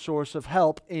ever-present source of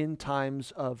help in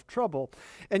times of trouble.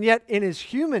 And yet, in his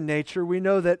human nature, we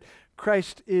know that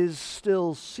Christ is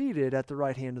still seated at the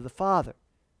right hand of the Father.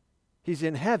 He's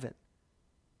in heaven.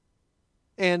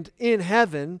 And in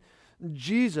heaven,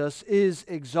 Jesus is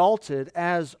exalted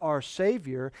as our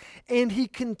Savior, and he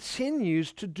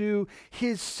continues to do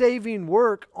his saving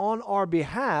work on our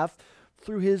behalf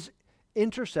through his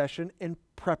intercession and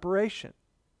preparation.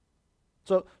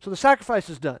 So the sacrifice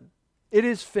is done. It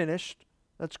is finished.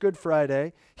 That's Good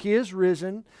Friday. He is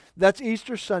risen. That's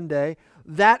Easter Sunday.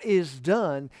 That is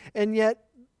done. And yet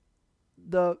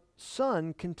the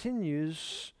Son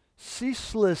continues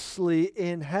ceaselessly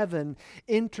in heaven,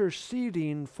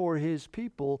 interceding for his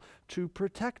people to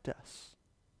protect us.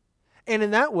 And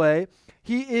in that way,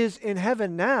 he is in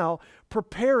heaven now,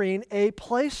 preparing a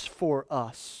place for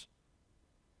us.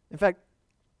 In fact,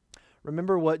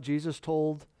 remember what Jesus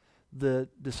told the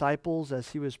disciples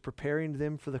as he was preparing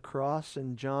them for the cross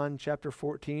in John chapter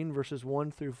 14, verses 1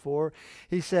 through 4?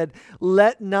 He said,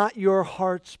 "Let not your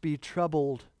hearts be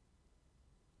troubled."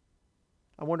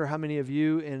 I wonder how many of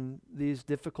you in these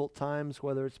difficult times,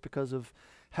 whether it's because of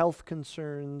health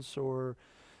concerns or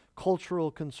cultural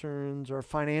concerns or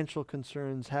financial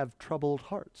concerns, have troubled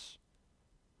hearts.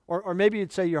 Or maybe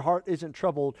you'd say your heart isn't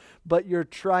troubled, but you're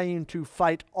trying to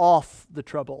fight off the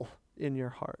trouble in your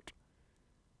heart.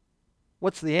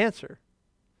 What's the answer?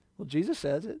 Well, Jesus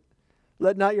says it.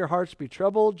 Let not your hearts be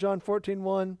troubled, John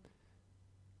 14:1.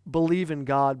 Believe in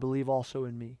God, believe also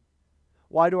in me.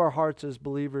 Why do our hearts as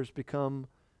believers become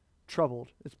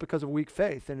troubled? It's because of weak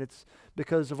faith, and it's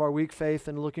because of our weak faith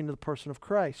in looking to the person of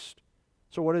Christ.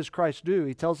 So what does Christ do?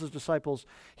 He tells his disciples,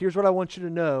 here's what I want you to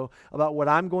know about what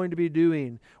I'm going to be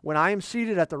doing. When I am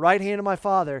seated at the right hand of my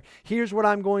Father, here's what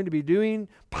I'm going to be doing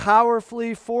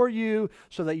powerfully for you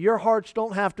so that your hearts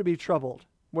don't have to be troubled.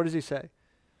 What does he say?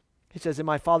 He says, in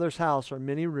my Father's house are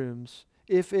many rooms.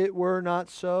 If it were not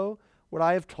so, would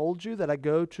I have told you that I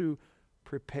go to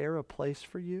prepare a place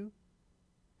for you?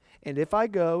 And if I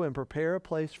go and prepare a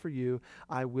place for you,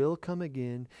 I will come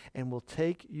again and will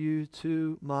take you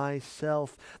to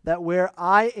myself, that where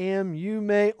I am, you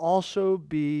may also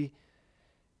be,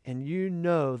 and you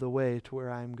know the way to where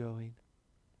I am going.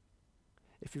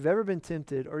 If you've ever been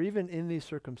tempted, or even in these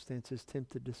circumstances,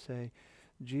 tempted to say,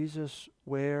 Jesus,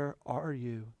 where are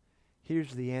you?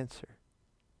 Here's the answer.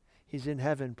 He's in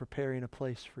heaven preparing a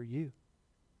place for you.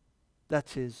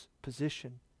 That's his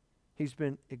position. He's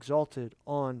been exalted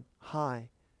on high.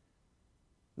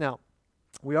 Now,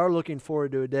 we are looking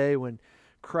forward to a day when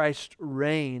Christ's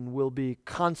reign will be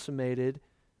consummated.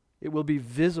 It will be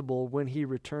visible when he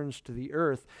returns to the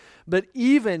earth. But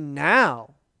even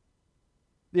now,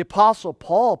 the Apostle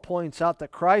Paul points out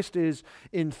that Christ is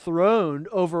enthroned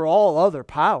over all other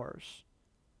powers.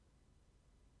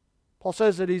 Paul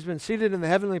says that he's been seated in the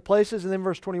heavenly places, and then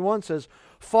verse 21 says,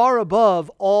 far above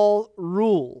all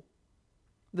rule.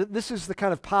 This is the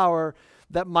kind of power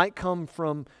that might come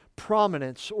from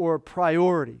prominence or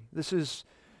priority. This is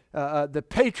the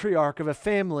patriarch of a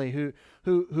family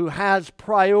who has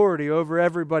priority over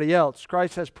everybody else.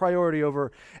 Christ has priority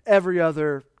over every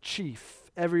other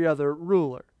chief, every other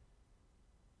ruler.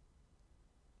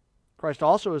 Christ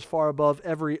also is far above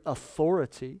every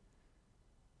authority.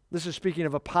 This is speaking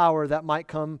of a power that might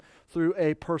come through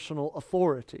a personal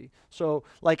authority. So,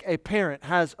 like a parent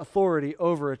has authority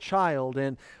over a child,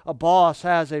 and a boss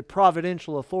has a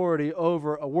providential authority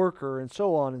over a worker, and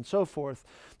so on and so forth.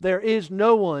 There is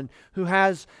no one who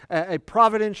has a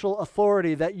providential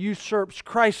authority that usurps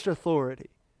Christ's authority.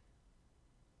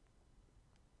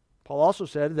 Paul also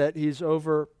said that he's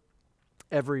over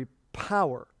every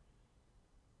power.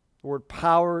 The word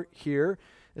power here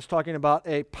is talking about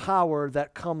a power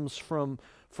that comes from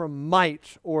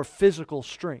might or physical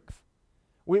strength.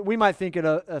 We might think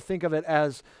of it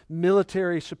as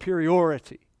military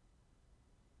superiority.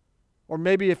 Or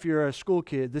maybe if you're a school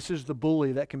kid, this is the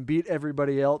bully that can beat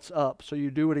everybody else up, so you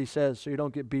do what he says so you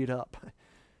don't get beat up.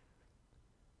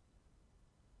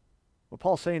 What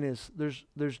Paul's saying is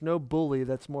there's no bully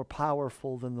that's more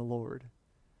powerful than the Lord.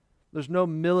 There's no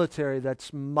military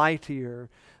that's mightier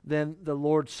than the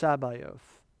Lord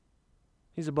Sabaoth.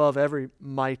 He's above every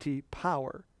mighty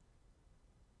power.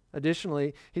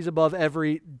 Additionally, he's above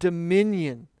every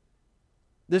dominion.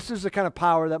 This is the kind of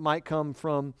power that might come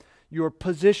from your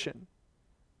position,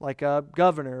 like a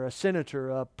governor, a senator,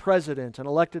 a president, an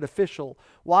elected official.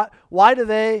 Why do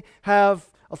they have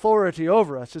authority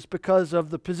over us? It's because of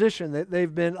the position that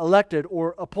they've been elected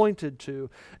or appointed to.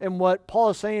 And what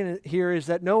Paul is saying here is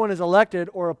that no one is elected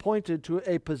or appointed to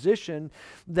a position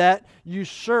that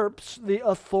usurps the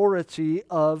authority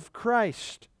of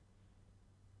Christ.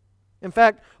 In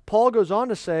fact, Paul goes on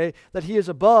to say that he is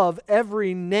above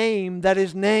every name that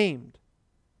is named.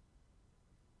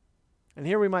 And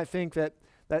here we might think that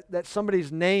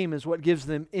somebody's name is what gives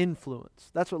them influence.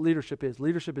 That's what leadership is.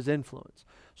 Leadership is influence.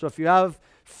 So if you have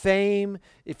fame,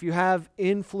 if you have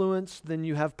influence, then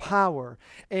you have power.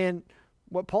 And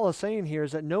what Paul is saying here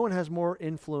is that no one has more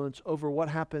influence over what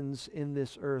happens in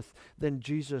this earth than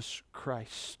Jesus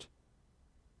Christ.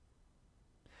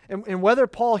 And whether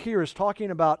Paul here is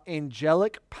talking about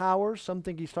angelic powers, some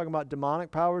think he's talking about demonic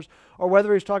powers, or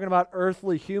whether he's talking about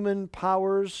earthly human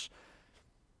powers,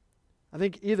 I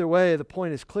think either way, the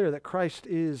point is clear that Christ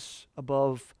is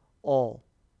above all.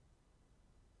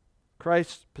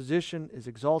 Christ's position is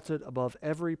exalted above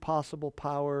every possible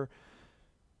power,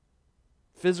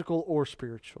 physical or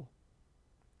spiritual.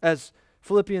 As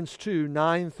Philippians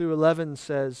 2:9-11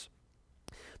 says,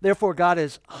 therefore God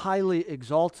has highly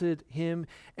exalted him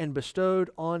and bestowed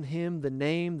on him the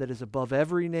name that is above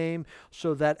every name,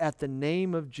 so that at the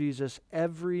name of Jesus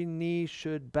every knee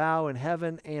should bow in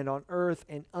heaven and on earth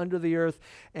and under the earth,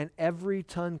 and every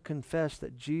tongue confess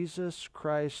that Jesus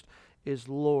Christ is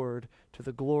Lord, to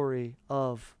the glory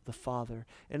of the Father.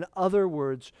 In other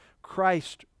words,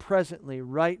 Christ presently,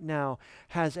 right now,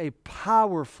 has a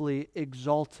powerfully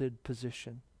exalted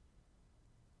position.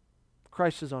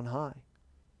 Christ is on high.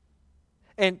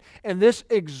 And this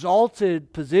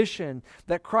exalted position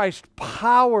that Christ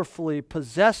powerfully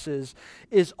possesses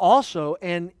is also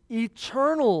an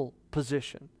eternal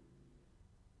position.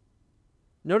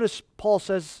 Notice Paul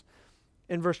says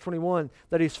in verse 21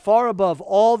 that he's far above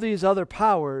all these other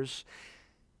powers.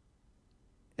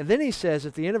 And then he says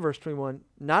at the end of verse 21,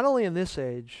 not only in this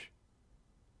age,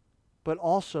 but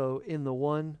also in the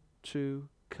one to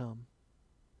come.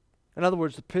 In other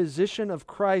words, the position of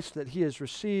Christ that he has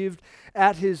received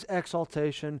at his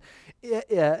exaltation,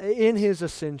 in his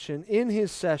ascension, in his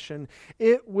session,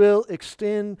 it will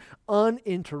extend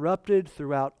uninterrupted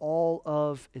throughout all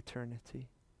of eternity.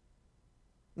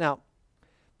 Now,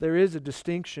 there is a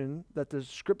distinction that the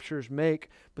Scriptures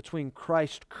make between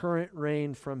Christ's current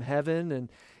reign from heaven and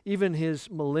even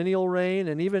his millennial reign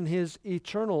and even his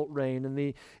eternal reign in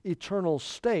the eternal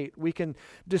state. We can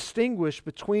distinguish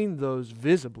between those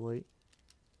visibly.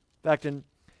 In fact, in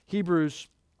Hebrews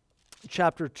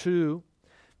chapter 2,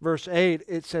 verse 8,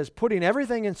 it says, putting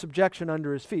everything in subjection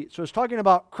under his feet. So it's talking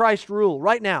about Christ's rule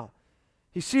right now.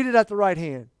 He's seated at the right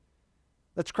hand.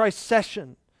 That's Christ's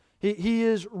session. He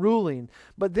is ruling.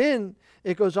 But then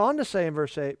it goes on to say in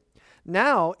verse 8,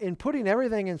 now in putting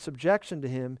everything in subjection to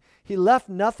him, he left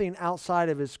nothing outside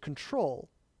of his control.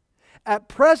 At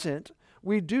present,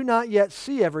 we do not yet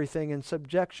see everything in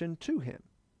subjection to him.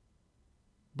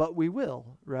 But we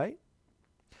will, right?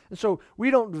 And so we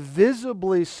don't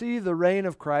visibly see the reign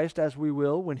of Christ as we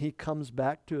will when he comes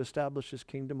back to establish his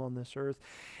kingdom on this earth.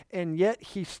 And yet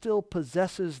he still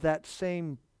possesses that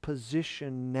same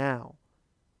position now.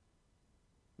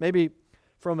 Maybe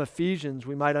from Ephesians,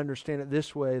 we might understand it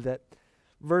this way, that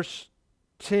verse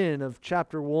 10 of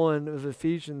chapter 1 of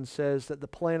Ephesians says that the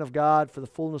plan of God for the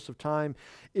fullness of time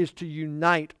is to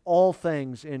unite all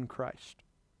things in Christ.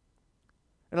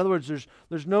 In other words,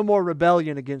 there's no more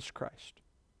rebellion against Christ.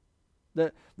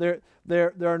 There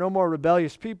are no more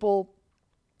rebellious people.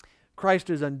 Christ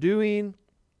is undoing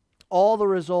all the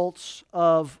results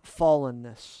of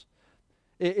fallenness.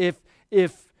 If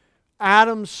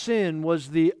Adam's sin was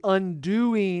the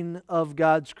undoing of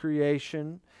God's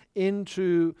creation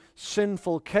into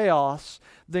sinful chaos,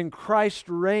 then Christ's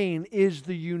reign is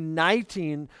the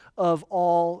uniting of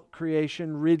all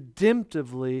creation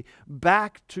redemptively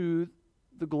back to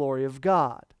the glory of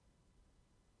God.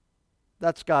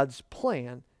 That's God's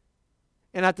plan.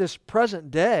 And at this present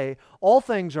day, all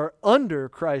things are under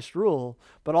Christ's rule,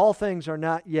 but all things are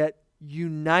not yet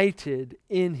united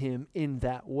in him in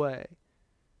that way.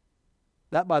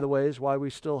 That, by the way, is why we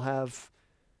still have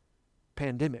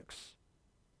pandemics.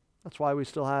 That's why we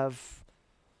still have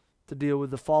to deal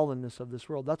with the fallenness of this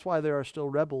world. That's why there are still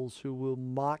rebels who will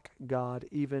mock God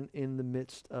even in the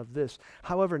midst of this.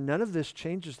 However, none of this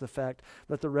changes the fact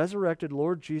that the resurrected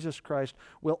Lord Jesus Christ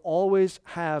will always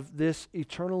have this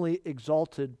eternally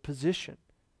exalted position.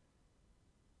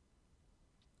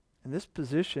 And this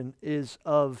position is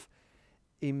of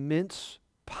immense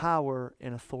power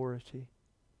and authority.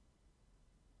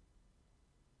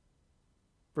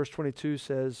 Verse 22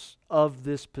 says, of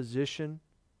this position,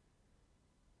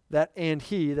 that and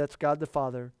he, that's God the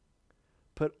Father,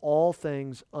 put all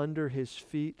things under his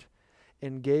feet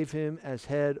and gave him as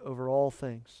head over all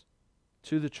things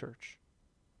to the church.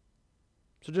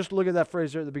 So just look at that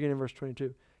phrase there at the beginning of verse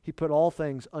 22. He put all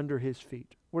things under his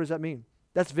feet. What does that mean?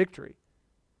 That's victory.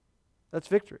 That's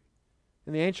victory.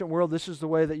 In the ancient world, this is the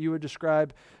way that you would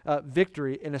describe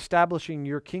victory in establishing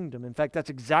your kingdom. In fact,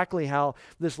 that's exactly how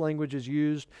this language is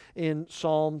used in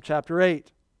Psalm chapter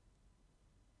 8.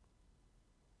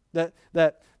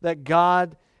 That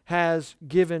God has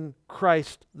given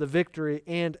Christ the victory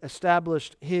and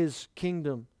established his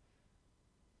kingdom.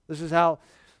 This is how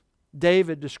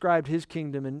David described his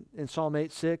kingdom in Psalm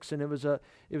 8:6, and it was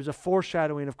a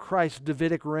foreshadowing of Christ's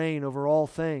Davidic reign over all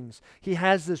things. He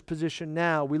has this position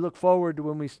now. We look forward to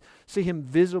when we see him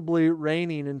visibly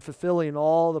reigning and fulfilling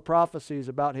all the prophecies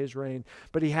about his reign,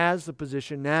 but he has the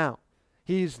position now.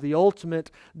 He's the ultimate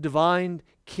divine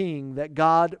king that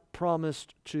God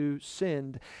promised to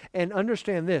send. And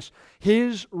understand this,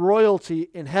 his royalty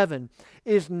in heaven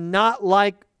is not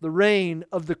like the reign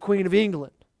of the Queen of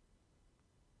England.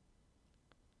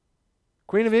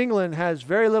 Queen of England has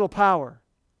very little power.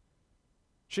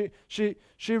 She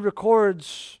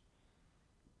records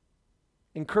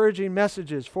encouraging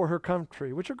messages for her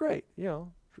country, which are great. You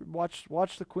know,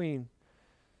 watch the Queen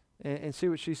and see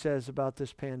what she says about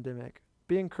this pandemic.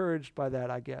 Be encouraged by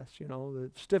that, I guess. You know,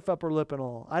 the stiff upper lip and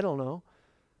all. I don't know.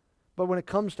 But when it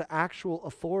comes to actual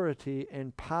authority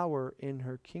and power in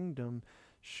her kingdom,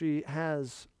 she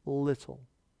has little.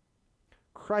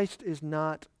 Christ is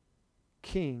not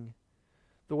king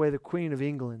the way the Queen of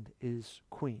England is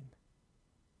queen.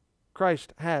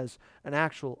 Christ has an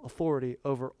actual authority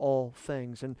over all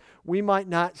things. And we might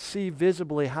not see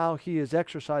visibly how he is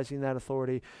exercising that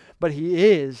authority, but he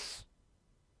is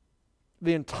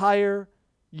The entire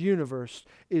universe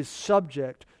is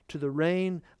subject to the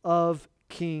reign of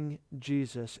King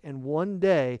Jesus. And one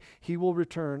day he will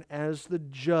return as the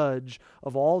judge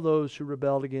of all those who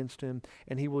rebelled against him,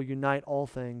 and he will unite all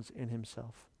things in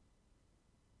himself.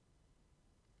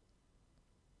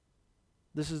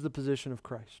 This is the position of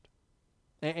Christ.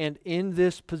 And in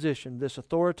this position, this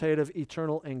authoritative,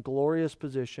 eternal, and glorious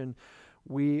position,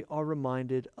 we are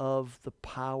reminded of the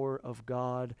power of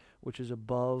God, which is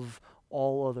above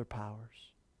all other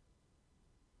powers.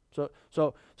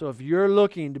 So if you're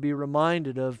looking to be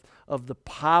reminded of the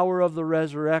power of the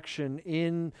resurrection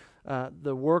in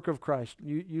the work of Christ,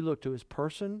 you look to his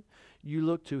person, you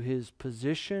look to his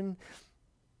position,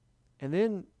 and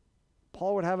then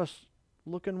Paul would have us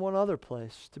look in one other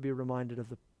place to be reminded of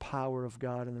the power of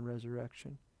God in the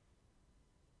resurrection.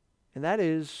 And that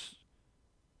is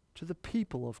to the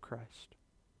people of Christ.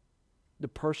 The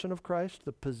person of Christ,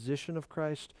 the position of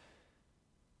Christ,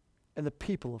 and the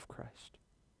people of Christ.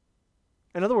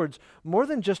 In other words, more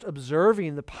than just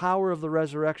observing the power of the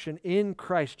resurrection in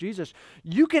Christ Jesus,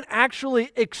 you can actually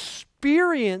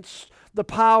experience the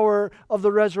power of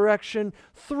the resurrection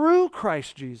through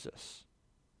Christ Jesus.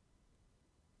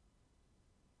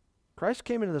 Christ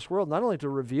came into this world not only to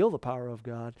reveal the power of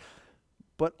God,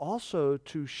 but also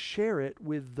to share it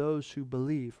with those who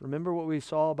believe. Remember what we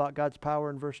saw about God's power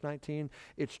in verse 19?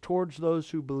 It's towards those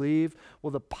who believe.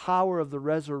 Well, the power of the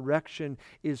resurrection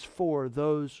is for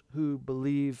those who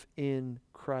believe in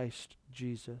Christ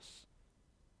Jesus.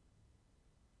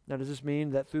 Now, does this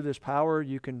mean that through this power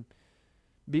you can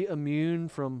be immune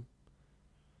from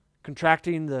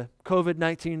contracting the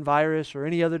COVID-19 virus or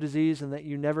any other disease and that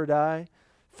you never die?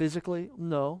 Physically?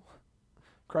 No.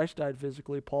 Christ died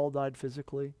physically. Paul died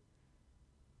physically.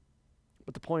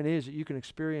 But the point is that you can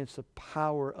experience the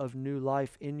power of new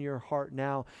life in your heart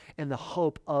now and the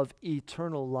hope of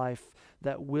eternal life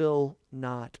that will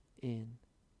not end.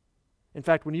 In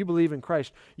fact, when you believe in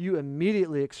Christ, you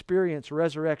immediately experience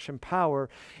resurrection power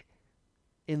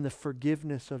in the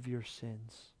forgiveness of your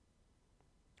sins.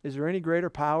 Is there any greater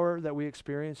power that we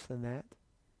experience than that?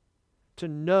 To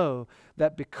know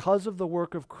that because of the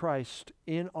work of Christ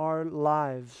in our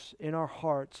lives, in our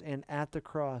hearts, and at the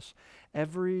cross,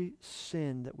 every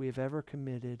sin that we have ever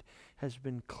committed has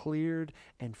been cleared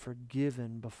and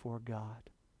forgiven before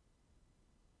God.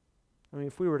 I mean,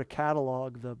 if we were to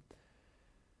catalog the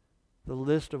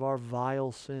list of our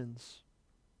vile sins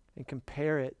and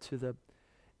compare it to the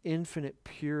infinite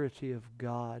purity of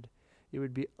God, it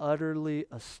would be utterly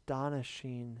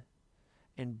astonishing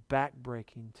and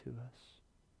backbreaking to us.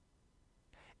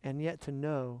 And yet to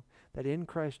know that in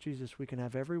Christ Jesus we can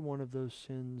have every one of those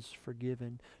sins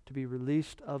forgiven, to be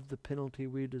released of the penalty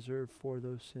we deserve for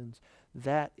those sins,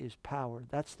 that is power.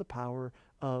 That's the power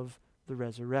of the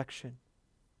resurrection.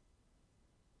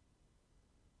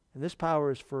 And this power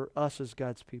is for us as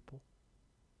God's people.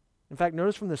 In fact,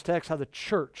 notice from this text how the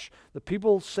church, the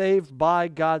people saved by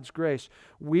God's grace,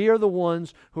 we are the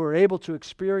ones who are able to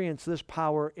experience this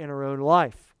power in our own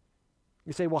life.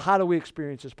 You say, well, how do we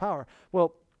experience this power?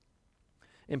 Well,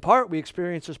 in part, we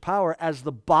experience this power as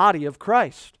the body of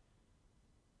Christ.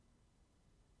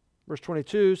 Verse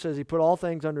 22 says he put all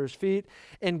things under his feet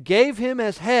and gave him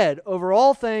as head over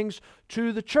all things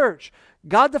to the church.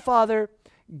 God the Father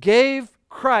gave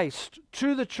Christ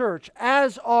to the church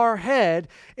as our head,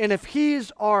 and if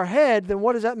he's our head, then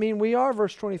what does that mean we are?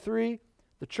 Verse 23,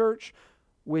 the church,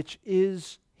 which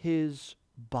is his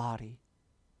body.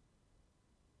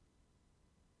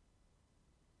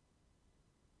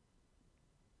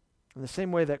 In the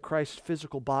same way that Christ's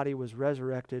physical body was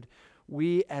resurrected,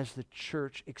 we as the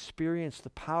church experience the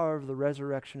power of the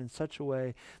resurrection in such a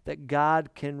way that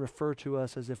God can refer to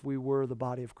us as if we were the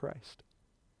body of Christ.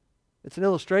 It's an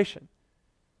illustration.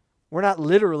 We're not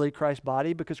literally Christ's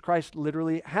body because Christ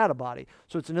literally had a body.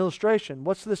 So it's an illustration.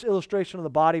 What's this illustration of the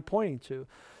body pointing to?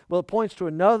 Well, it points to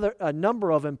a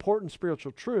number of important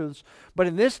spiritual truths, but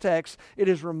in this text, it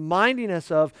is reminding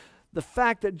us of the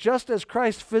fact that just as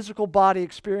Christ's physical body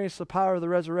experienced the power of the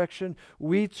resurrection,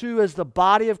 we too, as the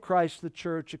body of Christ, the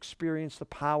church, experience the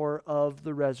power of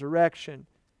the resurrection.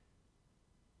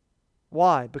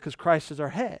 Why? Because Christ is our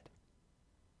head.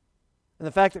 And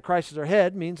the fact that Christ is our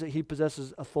head means that he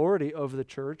possesses authority over the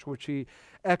church, which he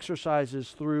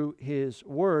exercises through his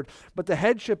word. But the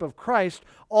headship of Christ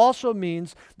also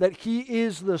means that he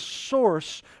is the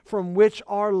source from which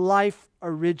our life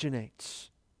originates.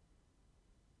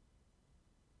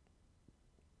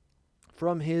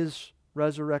 From his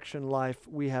resurrection life,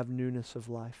 we have newness of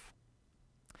life.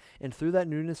 And through that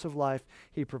newness of life,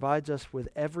 he provides us with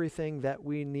everything that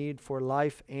we need for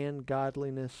life and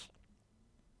godliness.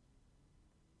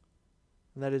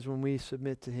 And that is when we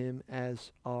submit to Him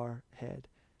as our head.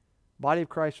 Body of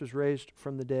Christ was raised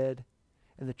from the dead,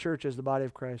 and the church as the body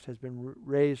of Christ has been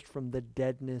raised from the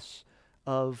deadness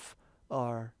of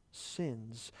our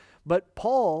sins. But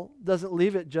Paul doesn't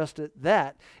leave it just at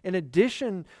that. In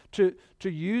addition to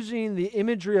using the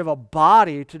imagery of a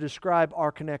body to describe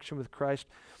our connection with Christ,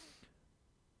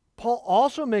 Paul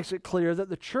also makes it clear that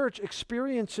the church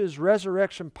experiences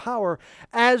resurrection power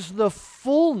as the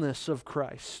fullness of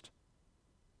Christ.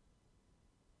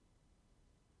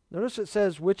 Notice it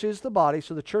says, which is the body,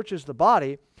 so the church is the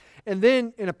body. And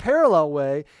then in a parallel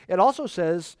way, it also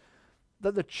says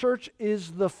that the church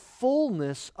is the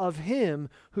fullness of Him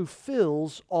who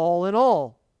fills all in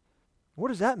all. What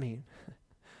does that mean?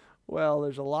 Well,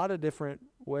 there's a lot of different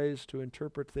ways to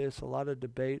interpret this, a lot of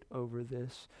debate over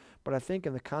this. But I think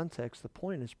in the context, the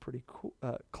point is pretty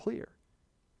clear.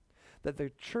 That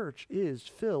the church is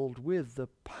filled with the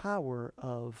power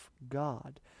of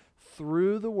God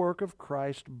through the work of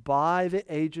Christ by the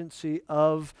agency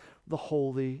of the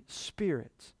Holy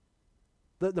Spirit.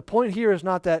 The point here is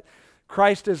not that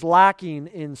Christ is lacking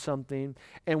in something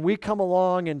and we come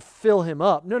along and fill Him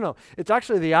up. No. It's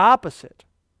actually the opposite.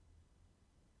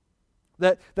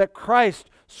 That Christ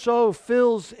so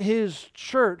fills His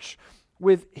church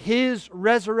with His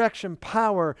resurrection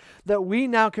power that we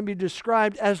now can be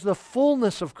described as the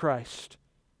fullness of Christ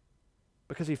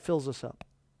because He fills us up.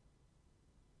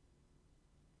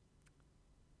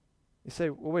 You say,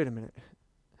 well, wait a minute.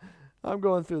 I'm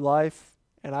going through life,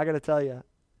 and I got to tell you,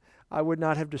 I would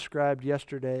not have described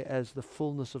yesterday as the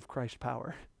fullness of Christ's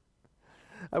power.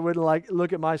 I wouldn't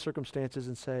look at my circumstances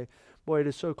and say, boy, it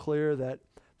is so clear that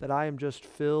I am just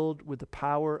filled with the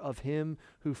power of Him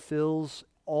who fills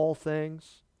all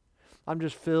things. I'm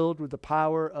just filled with the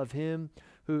power of Him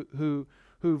who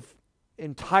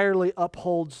entirely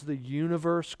upholds the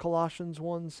universe, Colossians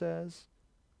 1 says.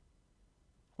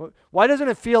 Why doesn't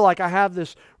it feel like I have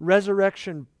this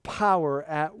resurrection power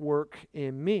at work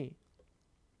in me?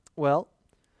 Well,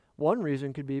 one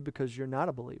reason could be because you're not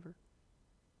a believer.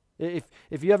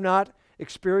 If you have not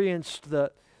experienced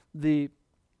the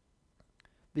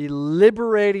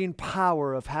liberating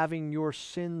power of having your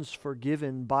sins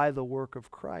forgiven by the work of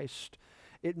Christ,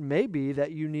 it may be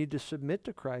that you need to submit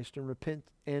to Christ and repent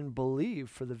and believe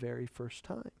for the very first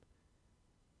time.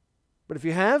 But if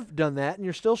you have done that and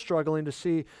you're still struggling to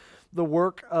see the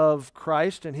work of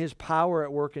Christ and His power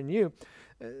at work in you,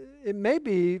 it may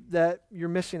be that you're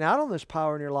missing out on this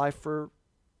power in your life for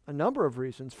a number of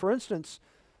reasons. For instance,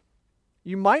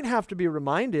 you might have to be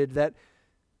reminded that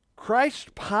Christ's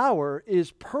power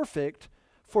is perfect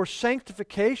for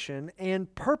sanctification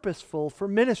and purposeful for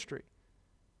ministry.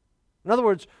 In other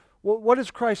words, what is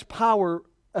Christ's power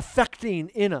affecting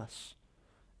in us?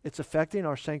 It's affecting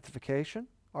our sanctification,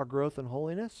 our growth in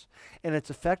holiness, and it's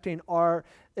affecting our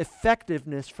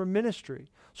effectiveness for ministry.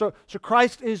 So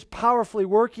Christ is powerfully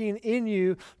working in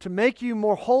you to make you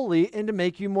more holy and to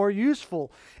make you more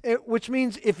useful. Which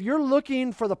means if you're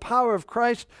looking for the power of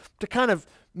Christ to kind of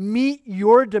meet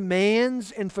your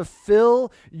demands and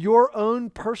fulfill your own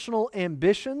personal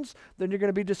ambitions, then you're going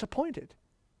to be disappointed.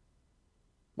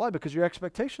 Why? Because your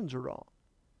expectations are wrong.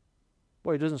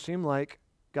 Boy, it doesn't seem like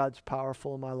God's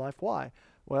powerful in my life. Why?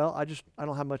 Well, I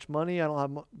don't have much money. I don't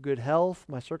have good health.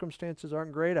 My circumstances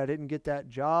aren't great. I didn't get that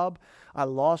job. I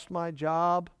lost my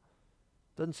job.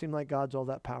 Doesn't seem like God's all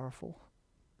that powerful.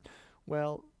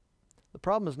 Well, the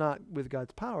problem is not with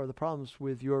God's power. The problem is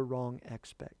with your wrong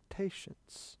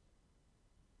expectations.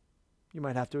 You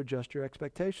might have to adjust your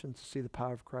expectations to see the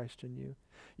power of Christ in you.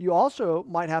 You also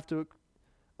might have to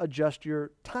adjust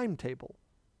your timetable.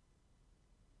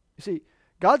 You see,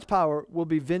 God's power will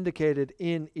be vindicated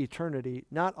in eternity,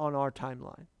 not on our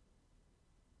timeline.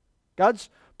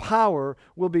 God's power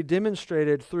will be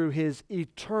demonstrated through His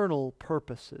eternal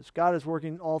purposes. God is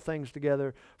working all things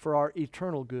together for our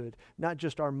eternal good, not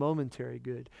just our momentary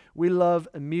good. We love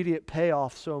immediate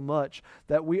payoff so much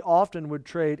that we often would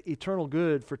trade eternal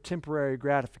good for temporary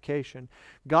gratification.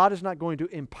 God is not going to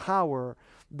empower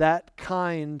that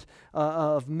kind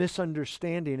of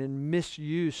misunderstanding and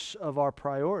misuse of our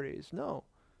priorities. No.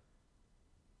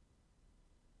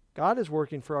 God is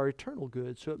working for our eternal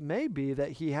good, so it may be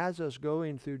that He has us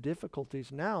going through difficulties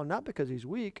now, not because He's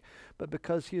weak, but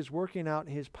because He is working out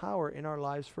His power in our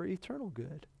lives for eternal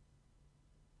good.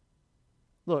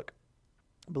 Look,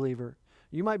 believer,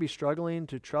 you might be struggling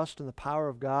to trust in the power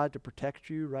of God to protect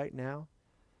you right now.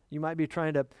 You might be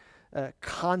trying to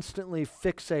constantly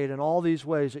fixate in all these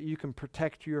ways that you can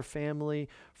protect your family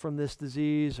from this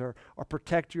disease or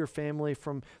protect your family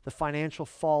from the financial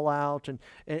fallout,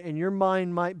 and your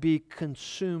mind might be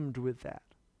consumed with that.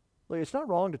 Look, it's not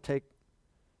wrong to take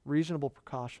reasonable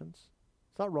precautions.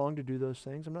 It's not wrong to do those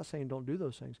things. I'm not saying don't do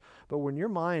those things. But when your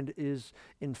mind is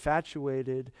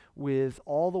infatuated with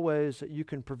all the ways that you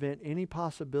can prevent any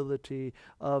possibility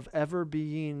of ever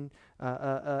being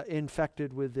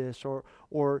infected with this,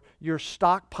 or you're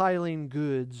stockpiling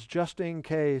goods just in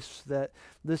case that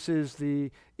this is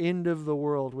the end of the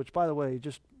world, which, by the way,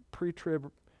 just pre-trib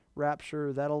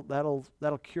rapture,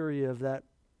 that'll cure you of that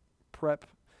prep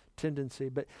tendency.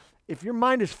 But if your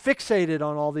mind is fixated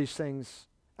on all these things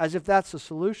as if that's the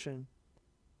solution,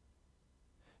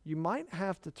 you might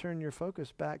have to turn your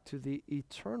focus back to the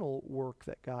eternal work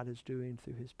that God is doing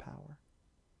through his power.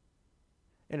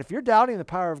 And if you're doubting the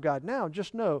power of God now,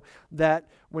 just know that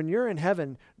when you're in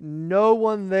heaven, no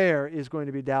one there is going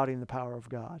to be doubting the power of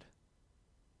God.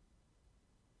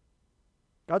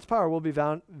 God's power will be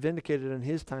vindicated in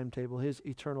his timetable, his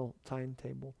eternal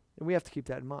timetable. And we have to keep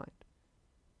that in mind.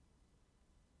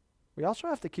 We also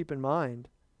have to keep in mind,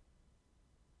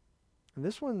 and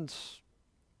this one's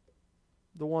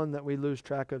the one that we lose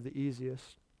track of the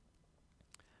easiest.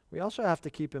 We also have to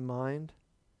keep in mind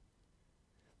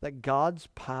that God's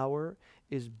power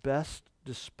is best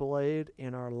displayed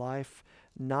in our life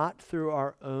not through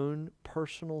our own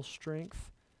personal strength,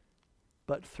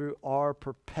 but through our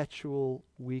perpetual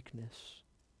weakness.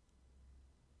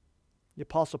 The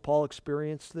Apostle Paul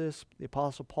experienced this. The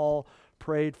Apostle Paul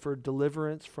prayed for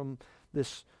deliverance from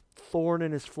this thorn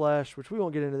in his flesh, which we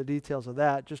won't get into the details of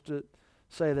that, just to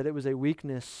say that it was a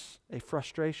weakness, a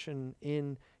frustration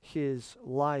in his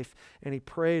life. And he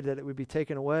prayed that it would be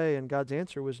taken away, and God's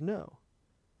answer was no.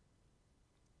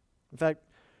 In fact,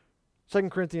 2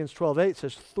 Corinthians 12:8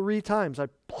 says, 3 times I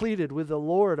pleaded with the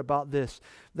Lord about this,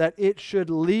 that it should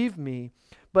leave me.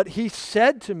 But he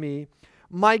said to me,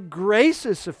 my grace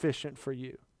is sufficient for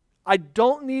you. I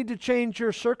don't need to change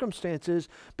your circumstances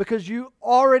because you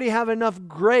already have enough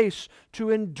grace to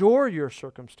endure your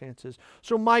circumstances.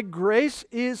 So my grace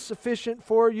is sufficient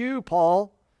for you,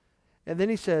 Paul. And then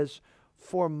he says,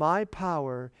 for my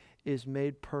power is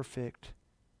made perfect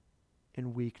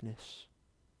in weakness.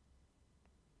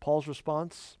 Paul's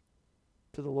response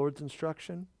to the Lord's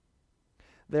instruction,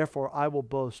 therefore I will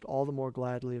boast all the more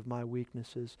gladly of my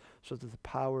weaknesses, so that the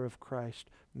power of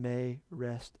Christ may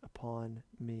rest upon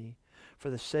me. For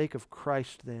the sake of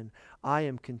Christ, then, I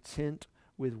am content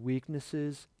with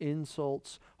weaknesses,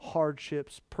 insults,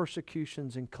 hardships,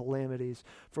 persecutions, and calamities.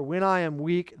 For when I am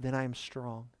weak, then I am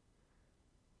strong.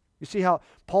 You see how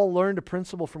Paul learned a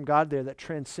principle from God there that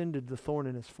transcended the thorn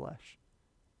in his flesh.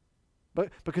 But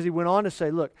because he went on to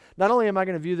say, look, not only am I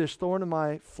going to view this thorn in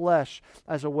my flesh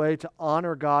as a way to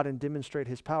honor God and demonstrate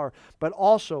his power, but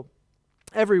also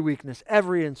every weakness,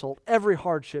 every insult, every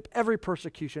hardship, every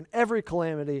persecution, every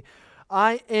calamity,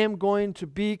 I am going to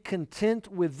be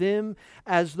content with them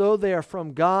as though they are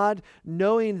from God,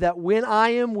 knowing that when I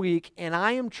am weak and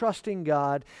I am trusting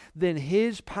God, then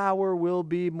his power will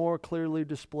be more clearly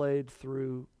displayed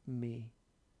through me.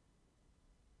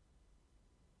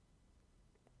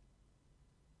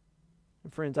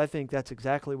 And friends, I think that's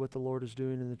exactly what the Lord is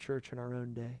doing in the church in our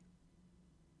own day.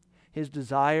 His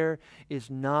desire is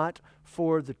not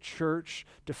for the church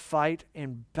to fight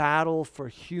and battle for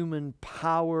human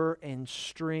power and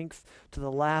strength to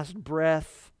the last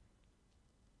breath.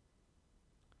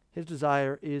 His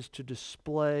desire is to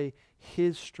display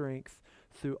his strength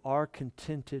through our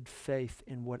contented faith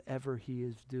in whatever he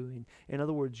is doing. In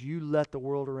other words, you let the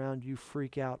world around you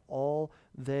freak out all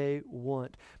they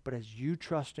want, but as you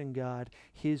trust in God,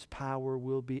 his power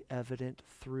will be evident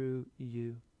through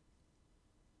you.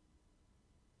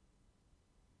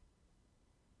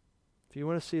 If you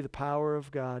want to see the power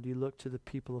of God, you look to the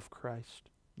people of Christ,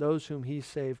 those whom he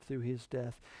saved through his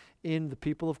death. In the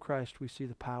people of Christ, we see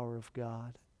the power of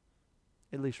God.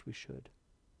 At least we should.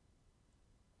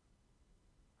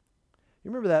 You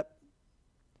remember that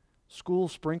school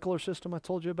sprinkler system I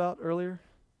told you about earlier?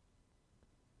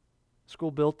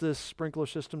 School built this sprinkler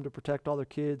system to protect all their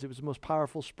kids. It was the most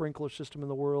powerful sprinkler system in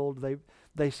the world,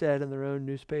 they said in their own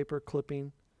newspaper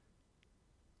clipping.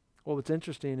 Well, what's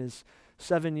interesting is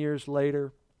 7 years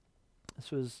later, this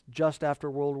was just after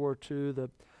World War II, the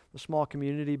small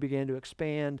community began to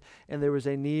expand, and there was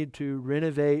a need to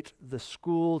renovate the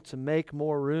school to make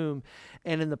more room.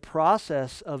 And in the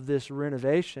process of this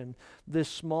renovation, this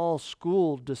small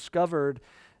school discovered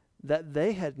that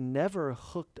they had never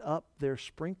hooked up their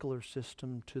sprinkler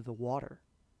system to the water.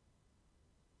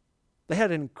 They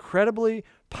had an incredibly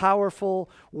powerful,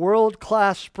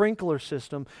 world-class sprinkler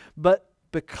system, but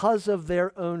because of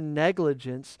their own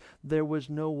negligence, there was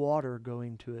no water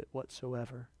going to it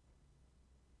whatsoever.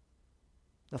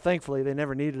 Now, thankfully, they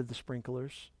never needed the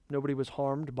sprinklers. Nobody was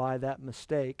harmed by that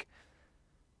mistake.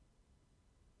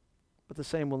 But the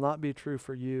same will not be true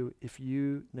for you if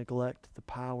you neglect the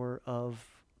power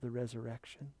of the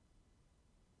resurrection.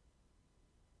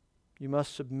 You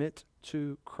must submit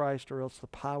to Christ, or else the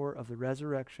power of the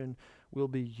resurrection will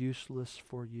be useless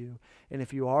for you. And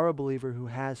if you are a believer who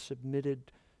has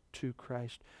submitted to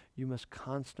Christ, you must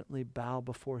constantly bow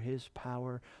before His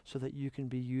power so that you can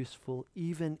be useful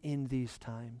even in these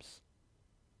times.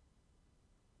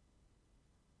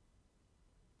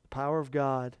 The power of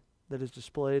God that is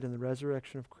displayed in the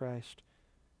resurrection of Christ,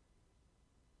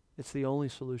 it's the only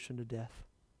solution to death.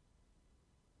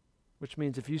 Which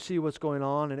means if you see what's going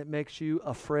on and it makes you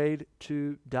afraid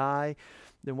to die,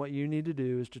 then what you need to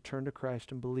do is to turn to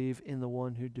Christ and believe in the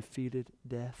one who defeated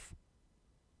death.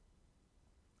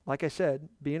 Like I said,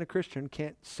 being a Christian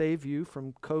can't save you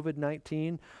from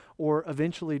COVID-19 or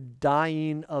eventually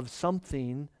dying of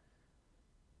something,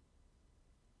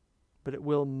 but it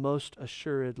will most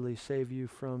assuredly save you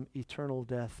from eternal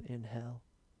death in hell.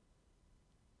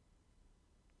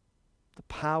 The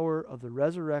power of the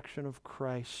resurrection of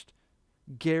Christ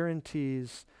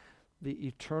guarantees the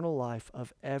eternal life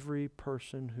of every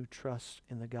person who trusts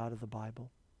in the God of the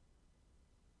Bible.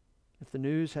 If the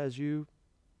news has you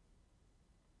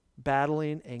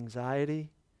battling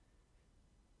anxiety,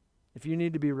 if you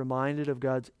need to be reminded of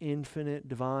God's infinite,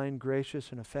 divine, gracious,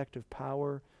 and effective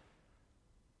power,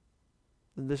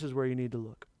 then this is where you need to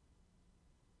look.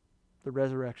 The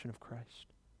resurrection of Christ.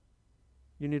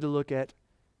 You need to look at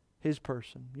His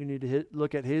person. You need to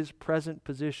look at His present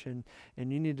position,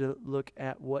 and you need to look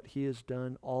at what He has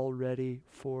done already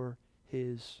for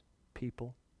His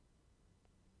people.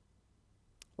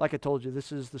 Like I told you,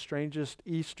 this is the strangest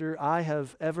Easter I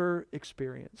have ever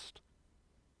experienced.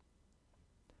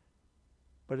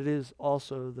 But it is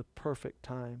also the perfect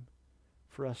time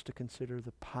for us to consider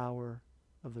the power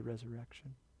of the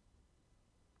resurrection.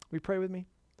 Will you pray with me?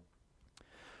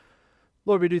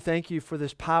 Lord, we do thank you for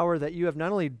this power that you have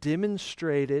not only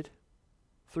demonstrated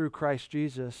through Christ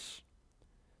Jesus,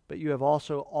 but you have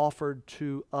also offered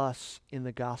to us in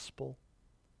the gospel.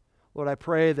 Lord, I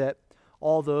pray that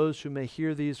all those who may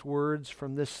hear these words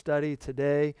from this study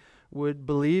today would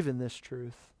believe in this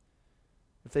truth.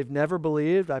 If they've never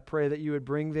believed, I pray that you would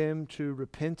bring them to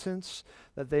repentance,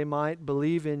 that they might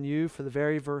believe in you for the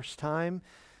very first time.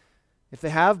 If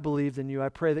they have believed in you, I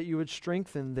pray that you would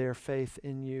strengthen their faith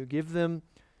in you. Give them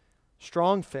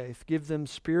strong faith. Give them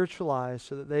spiritual eyes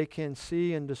so that they can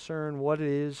see and discern what it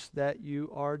is that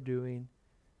you are doing.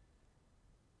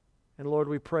 And Lord,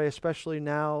 we pray especially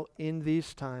now in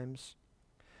these times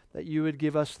that you would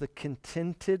give us the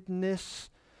contentedness,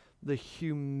 the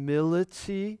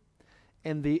humility,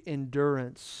 and the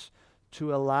endurance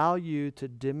to allow you to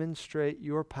demonstrate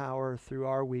your power through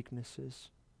our weaknesses.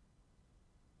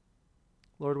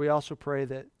 Lord, we also pray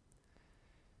that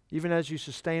even as you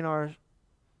sustain our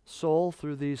soul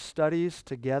through these studies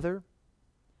together,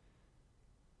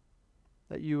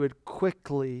 that you would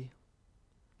quickly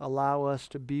allow us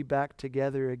to be back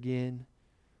together again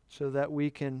so that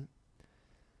we can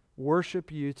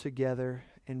worship you together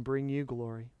and bring you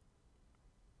glory.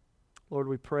 Lord,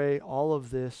 we pray all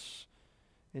of this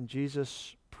in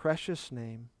Jesus' precious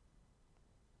name.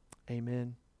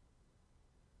 Amen.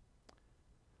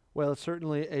 Well, it's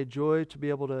certainly a joy to be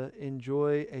able to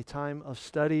enjoy a time of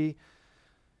study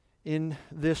in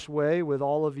this way with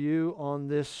all of you on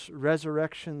this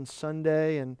Resurrection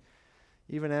Sunday, and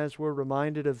even as we're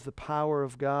reminded of the power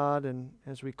of God and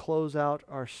as we close out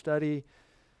our study,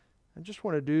 I just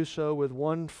want to do so with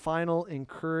one final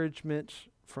encouragement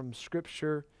from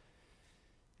Scripture.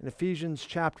 In Ephesians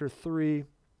chapter 3,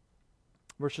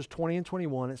 verses 20 and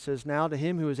 21, it says, "Now to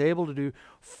Him who is able to do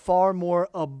far more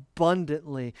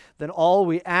abundantly than all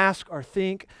we ask or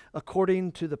think,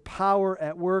 according to the power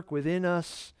at work within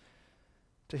us,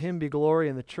 to Him be glory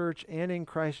in the church and in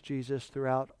Christ Jesus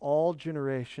throughout all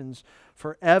generations,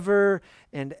 forever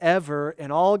and ever."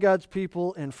 And all God's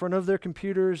people in front of their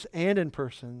computers and in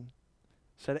person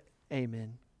said,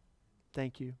 Amen.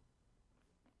 Thank you.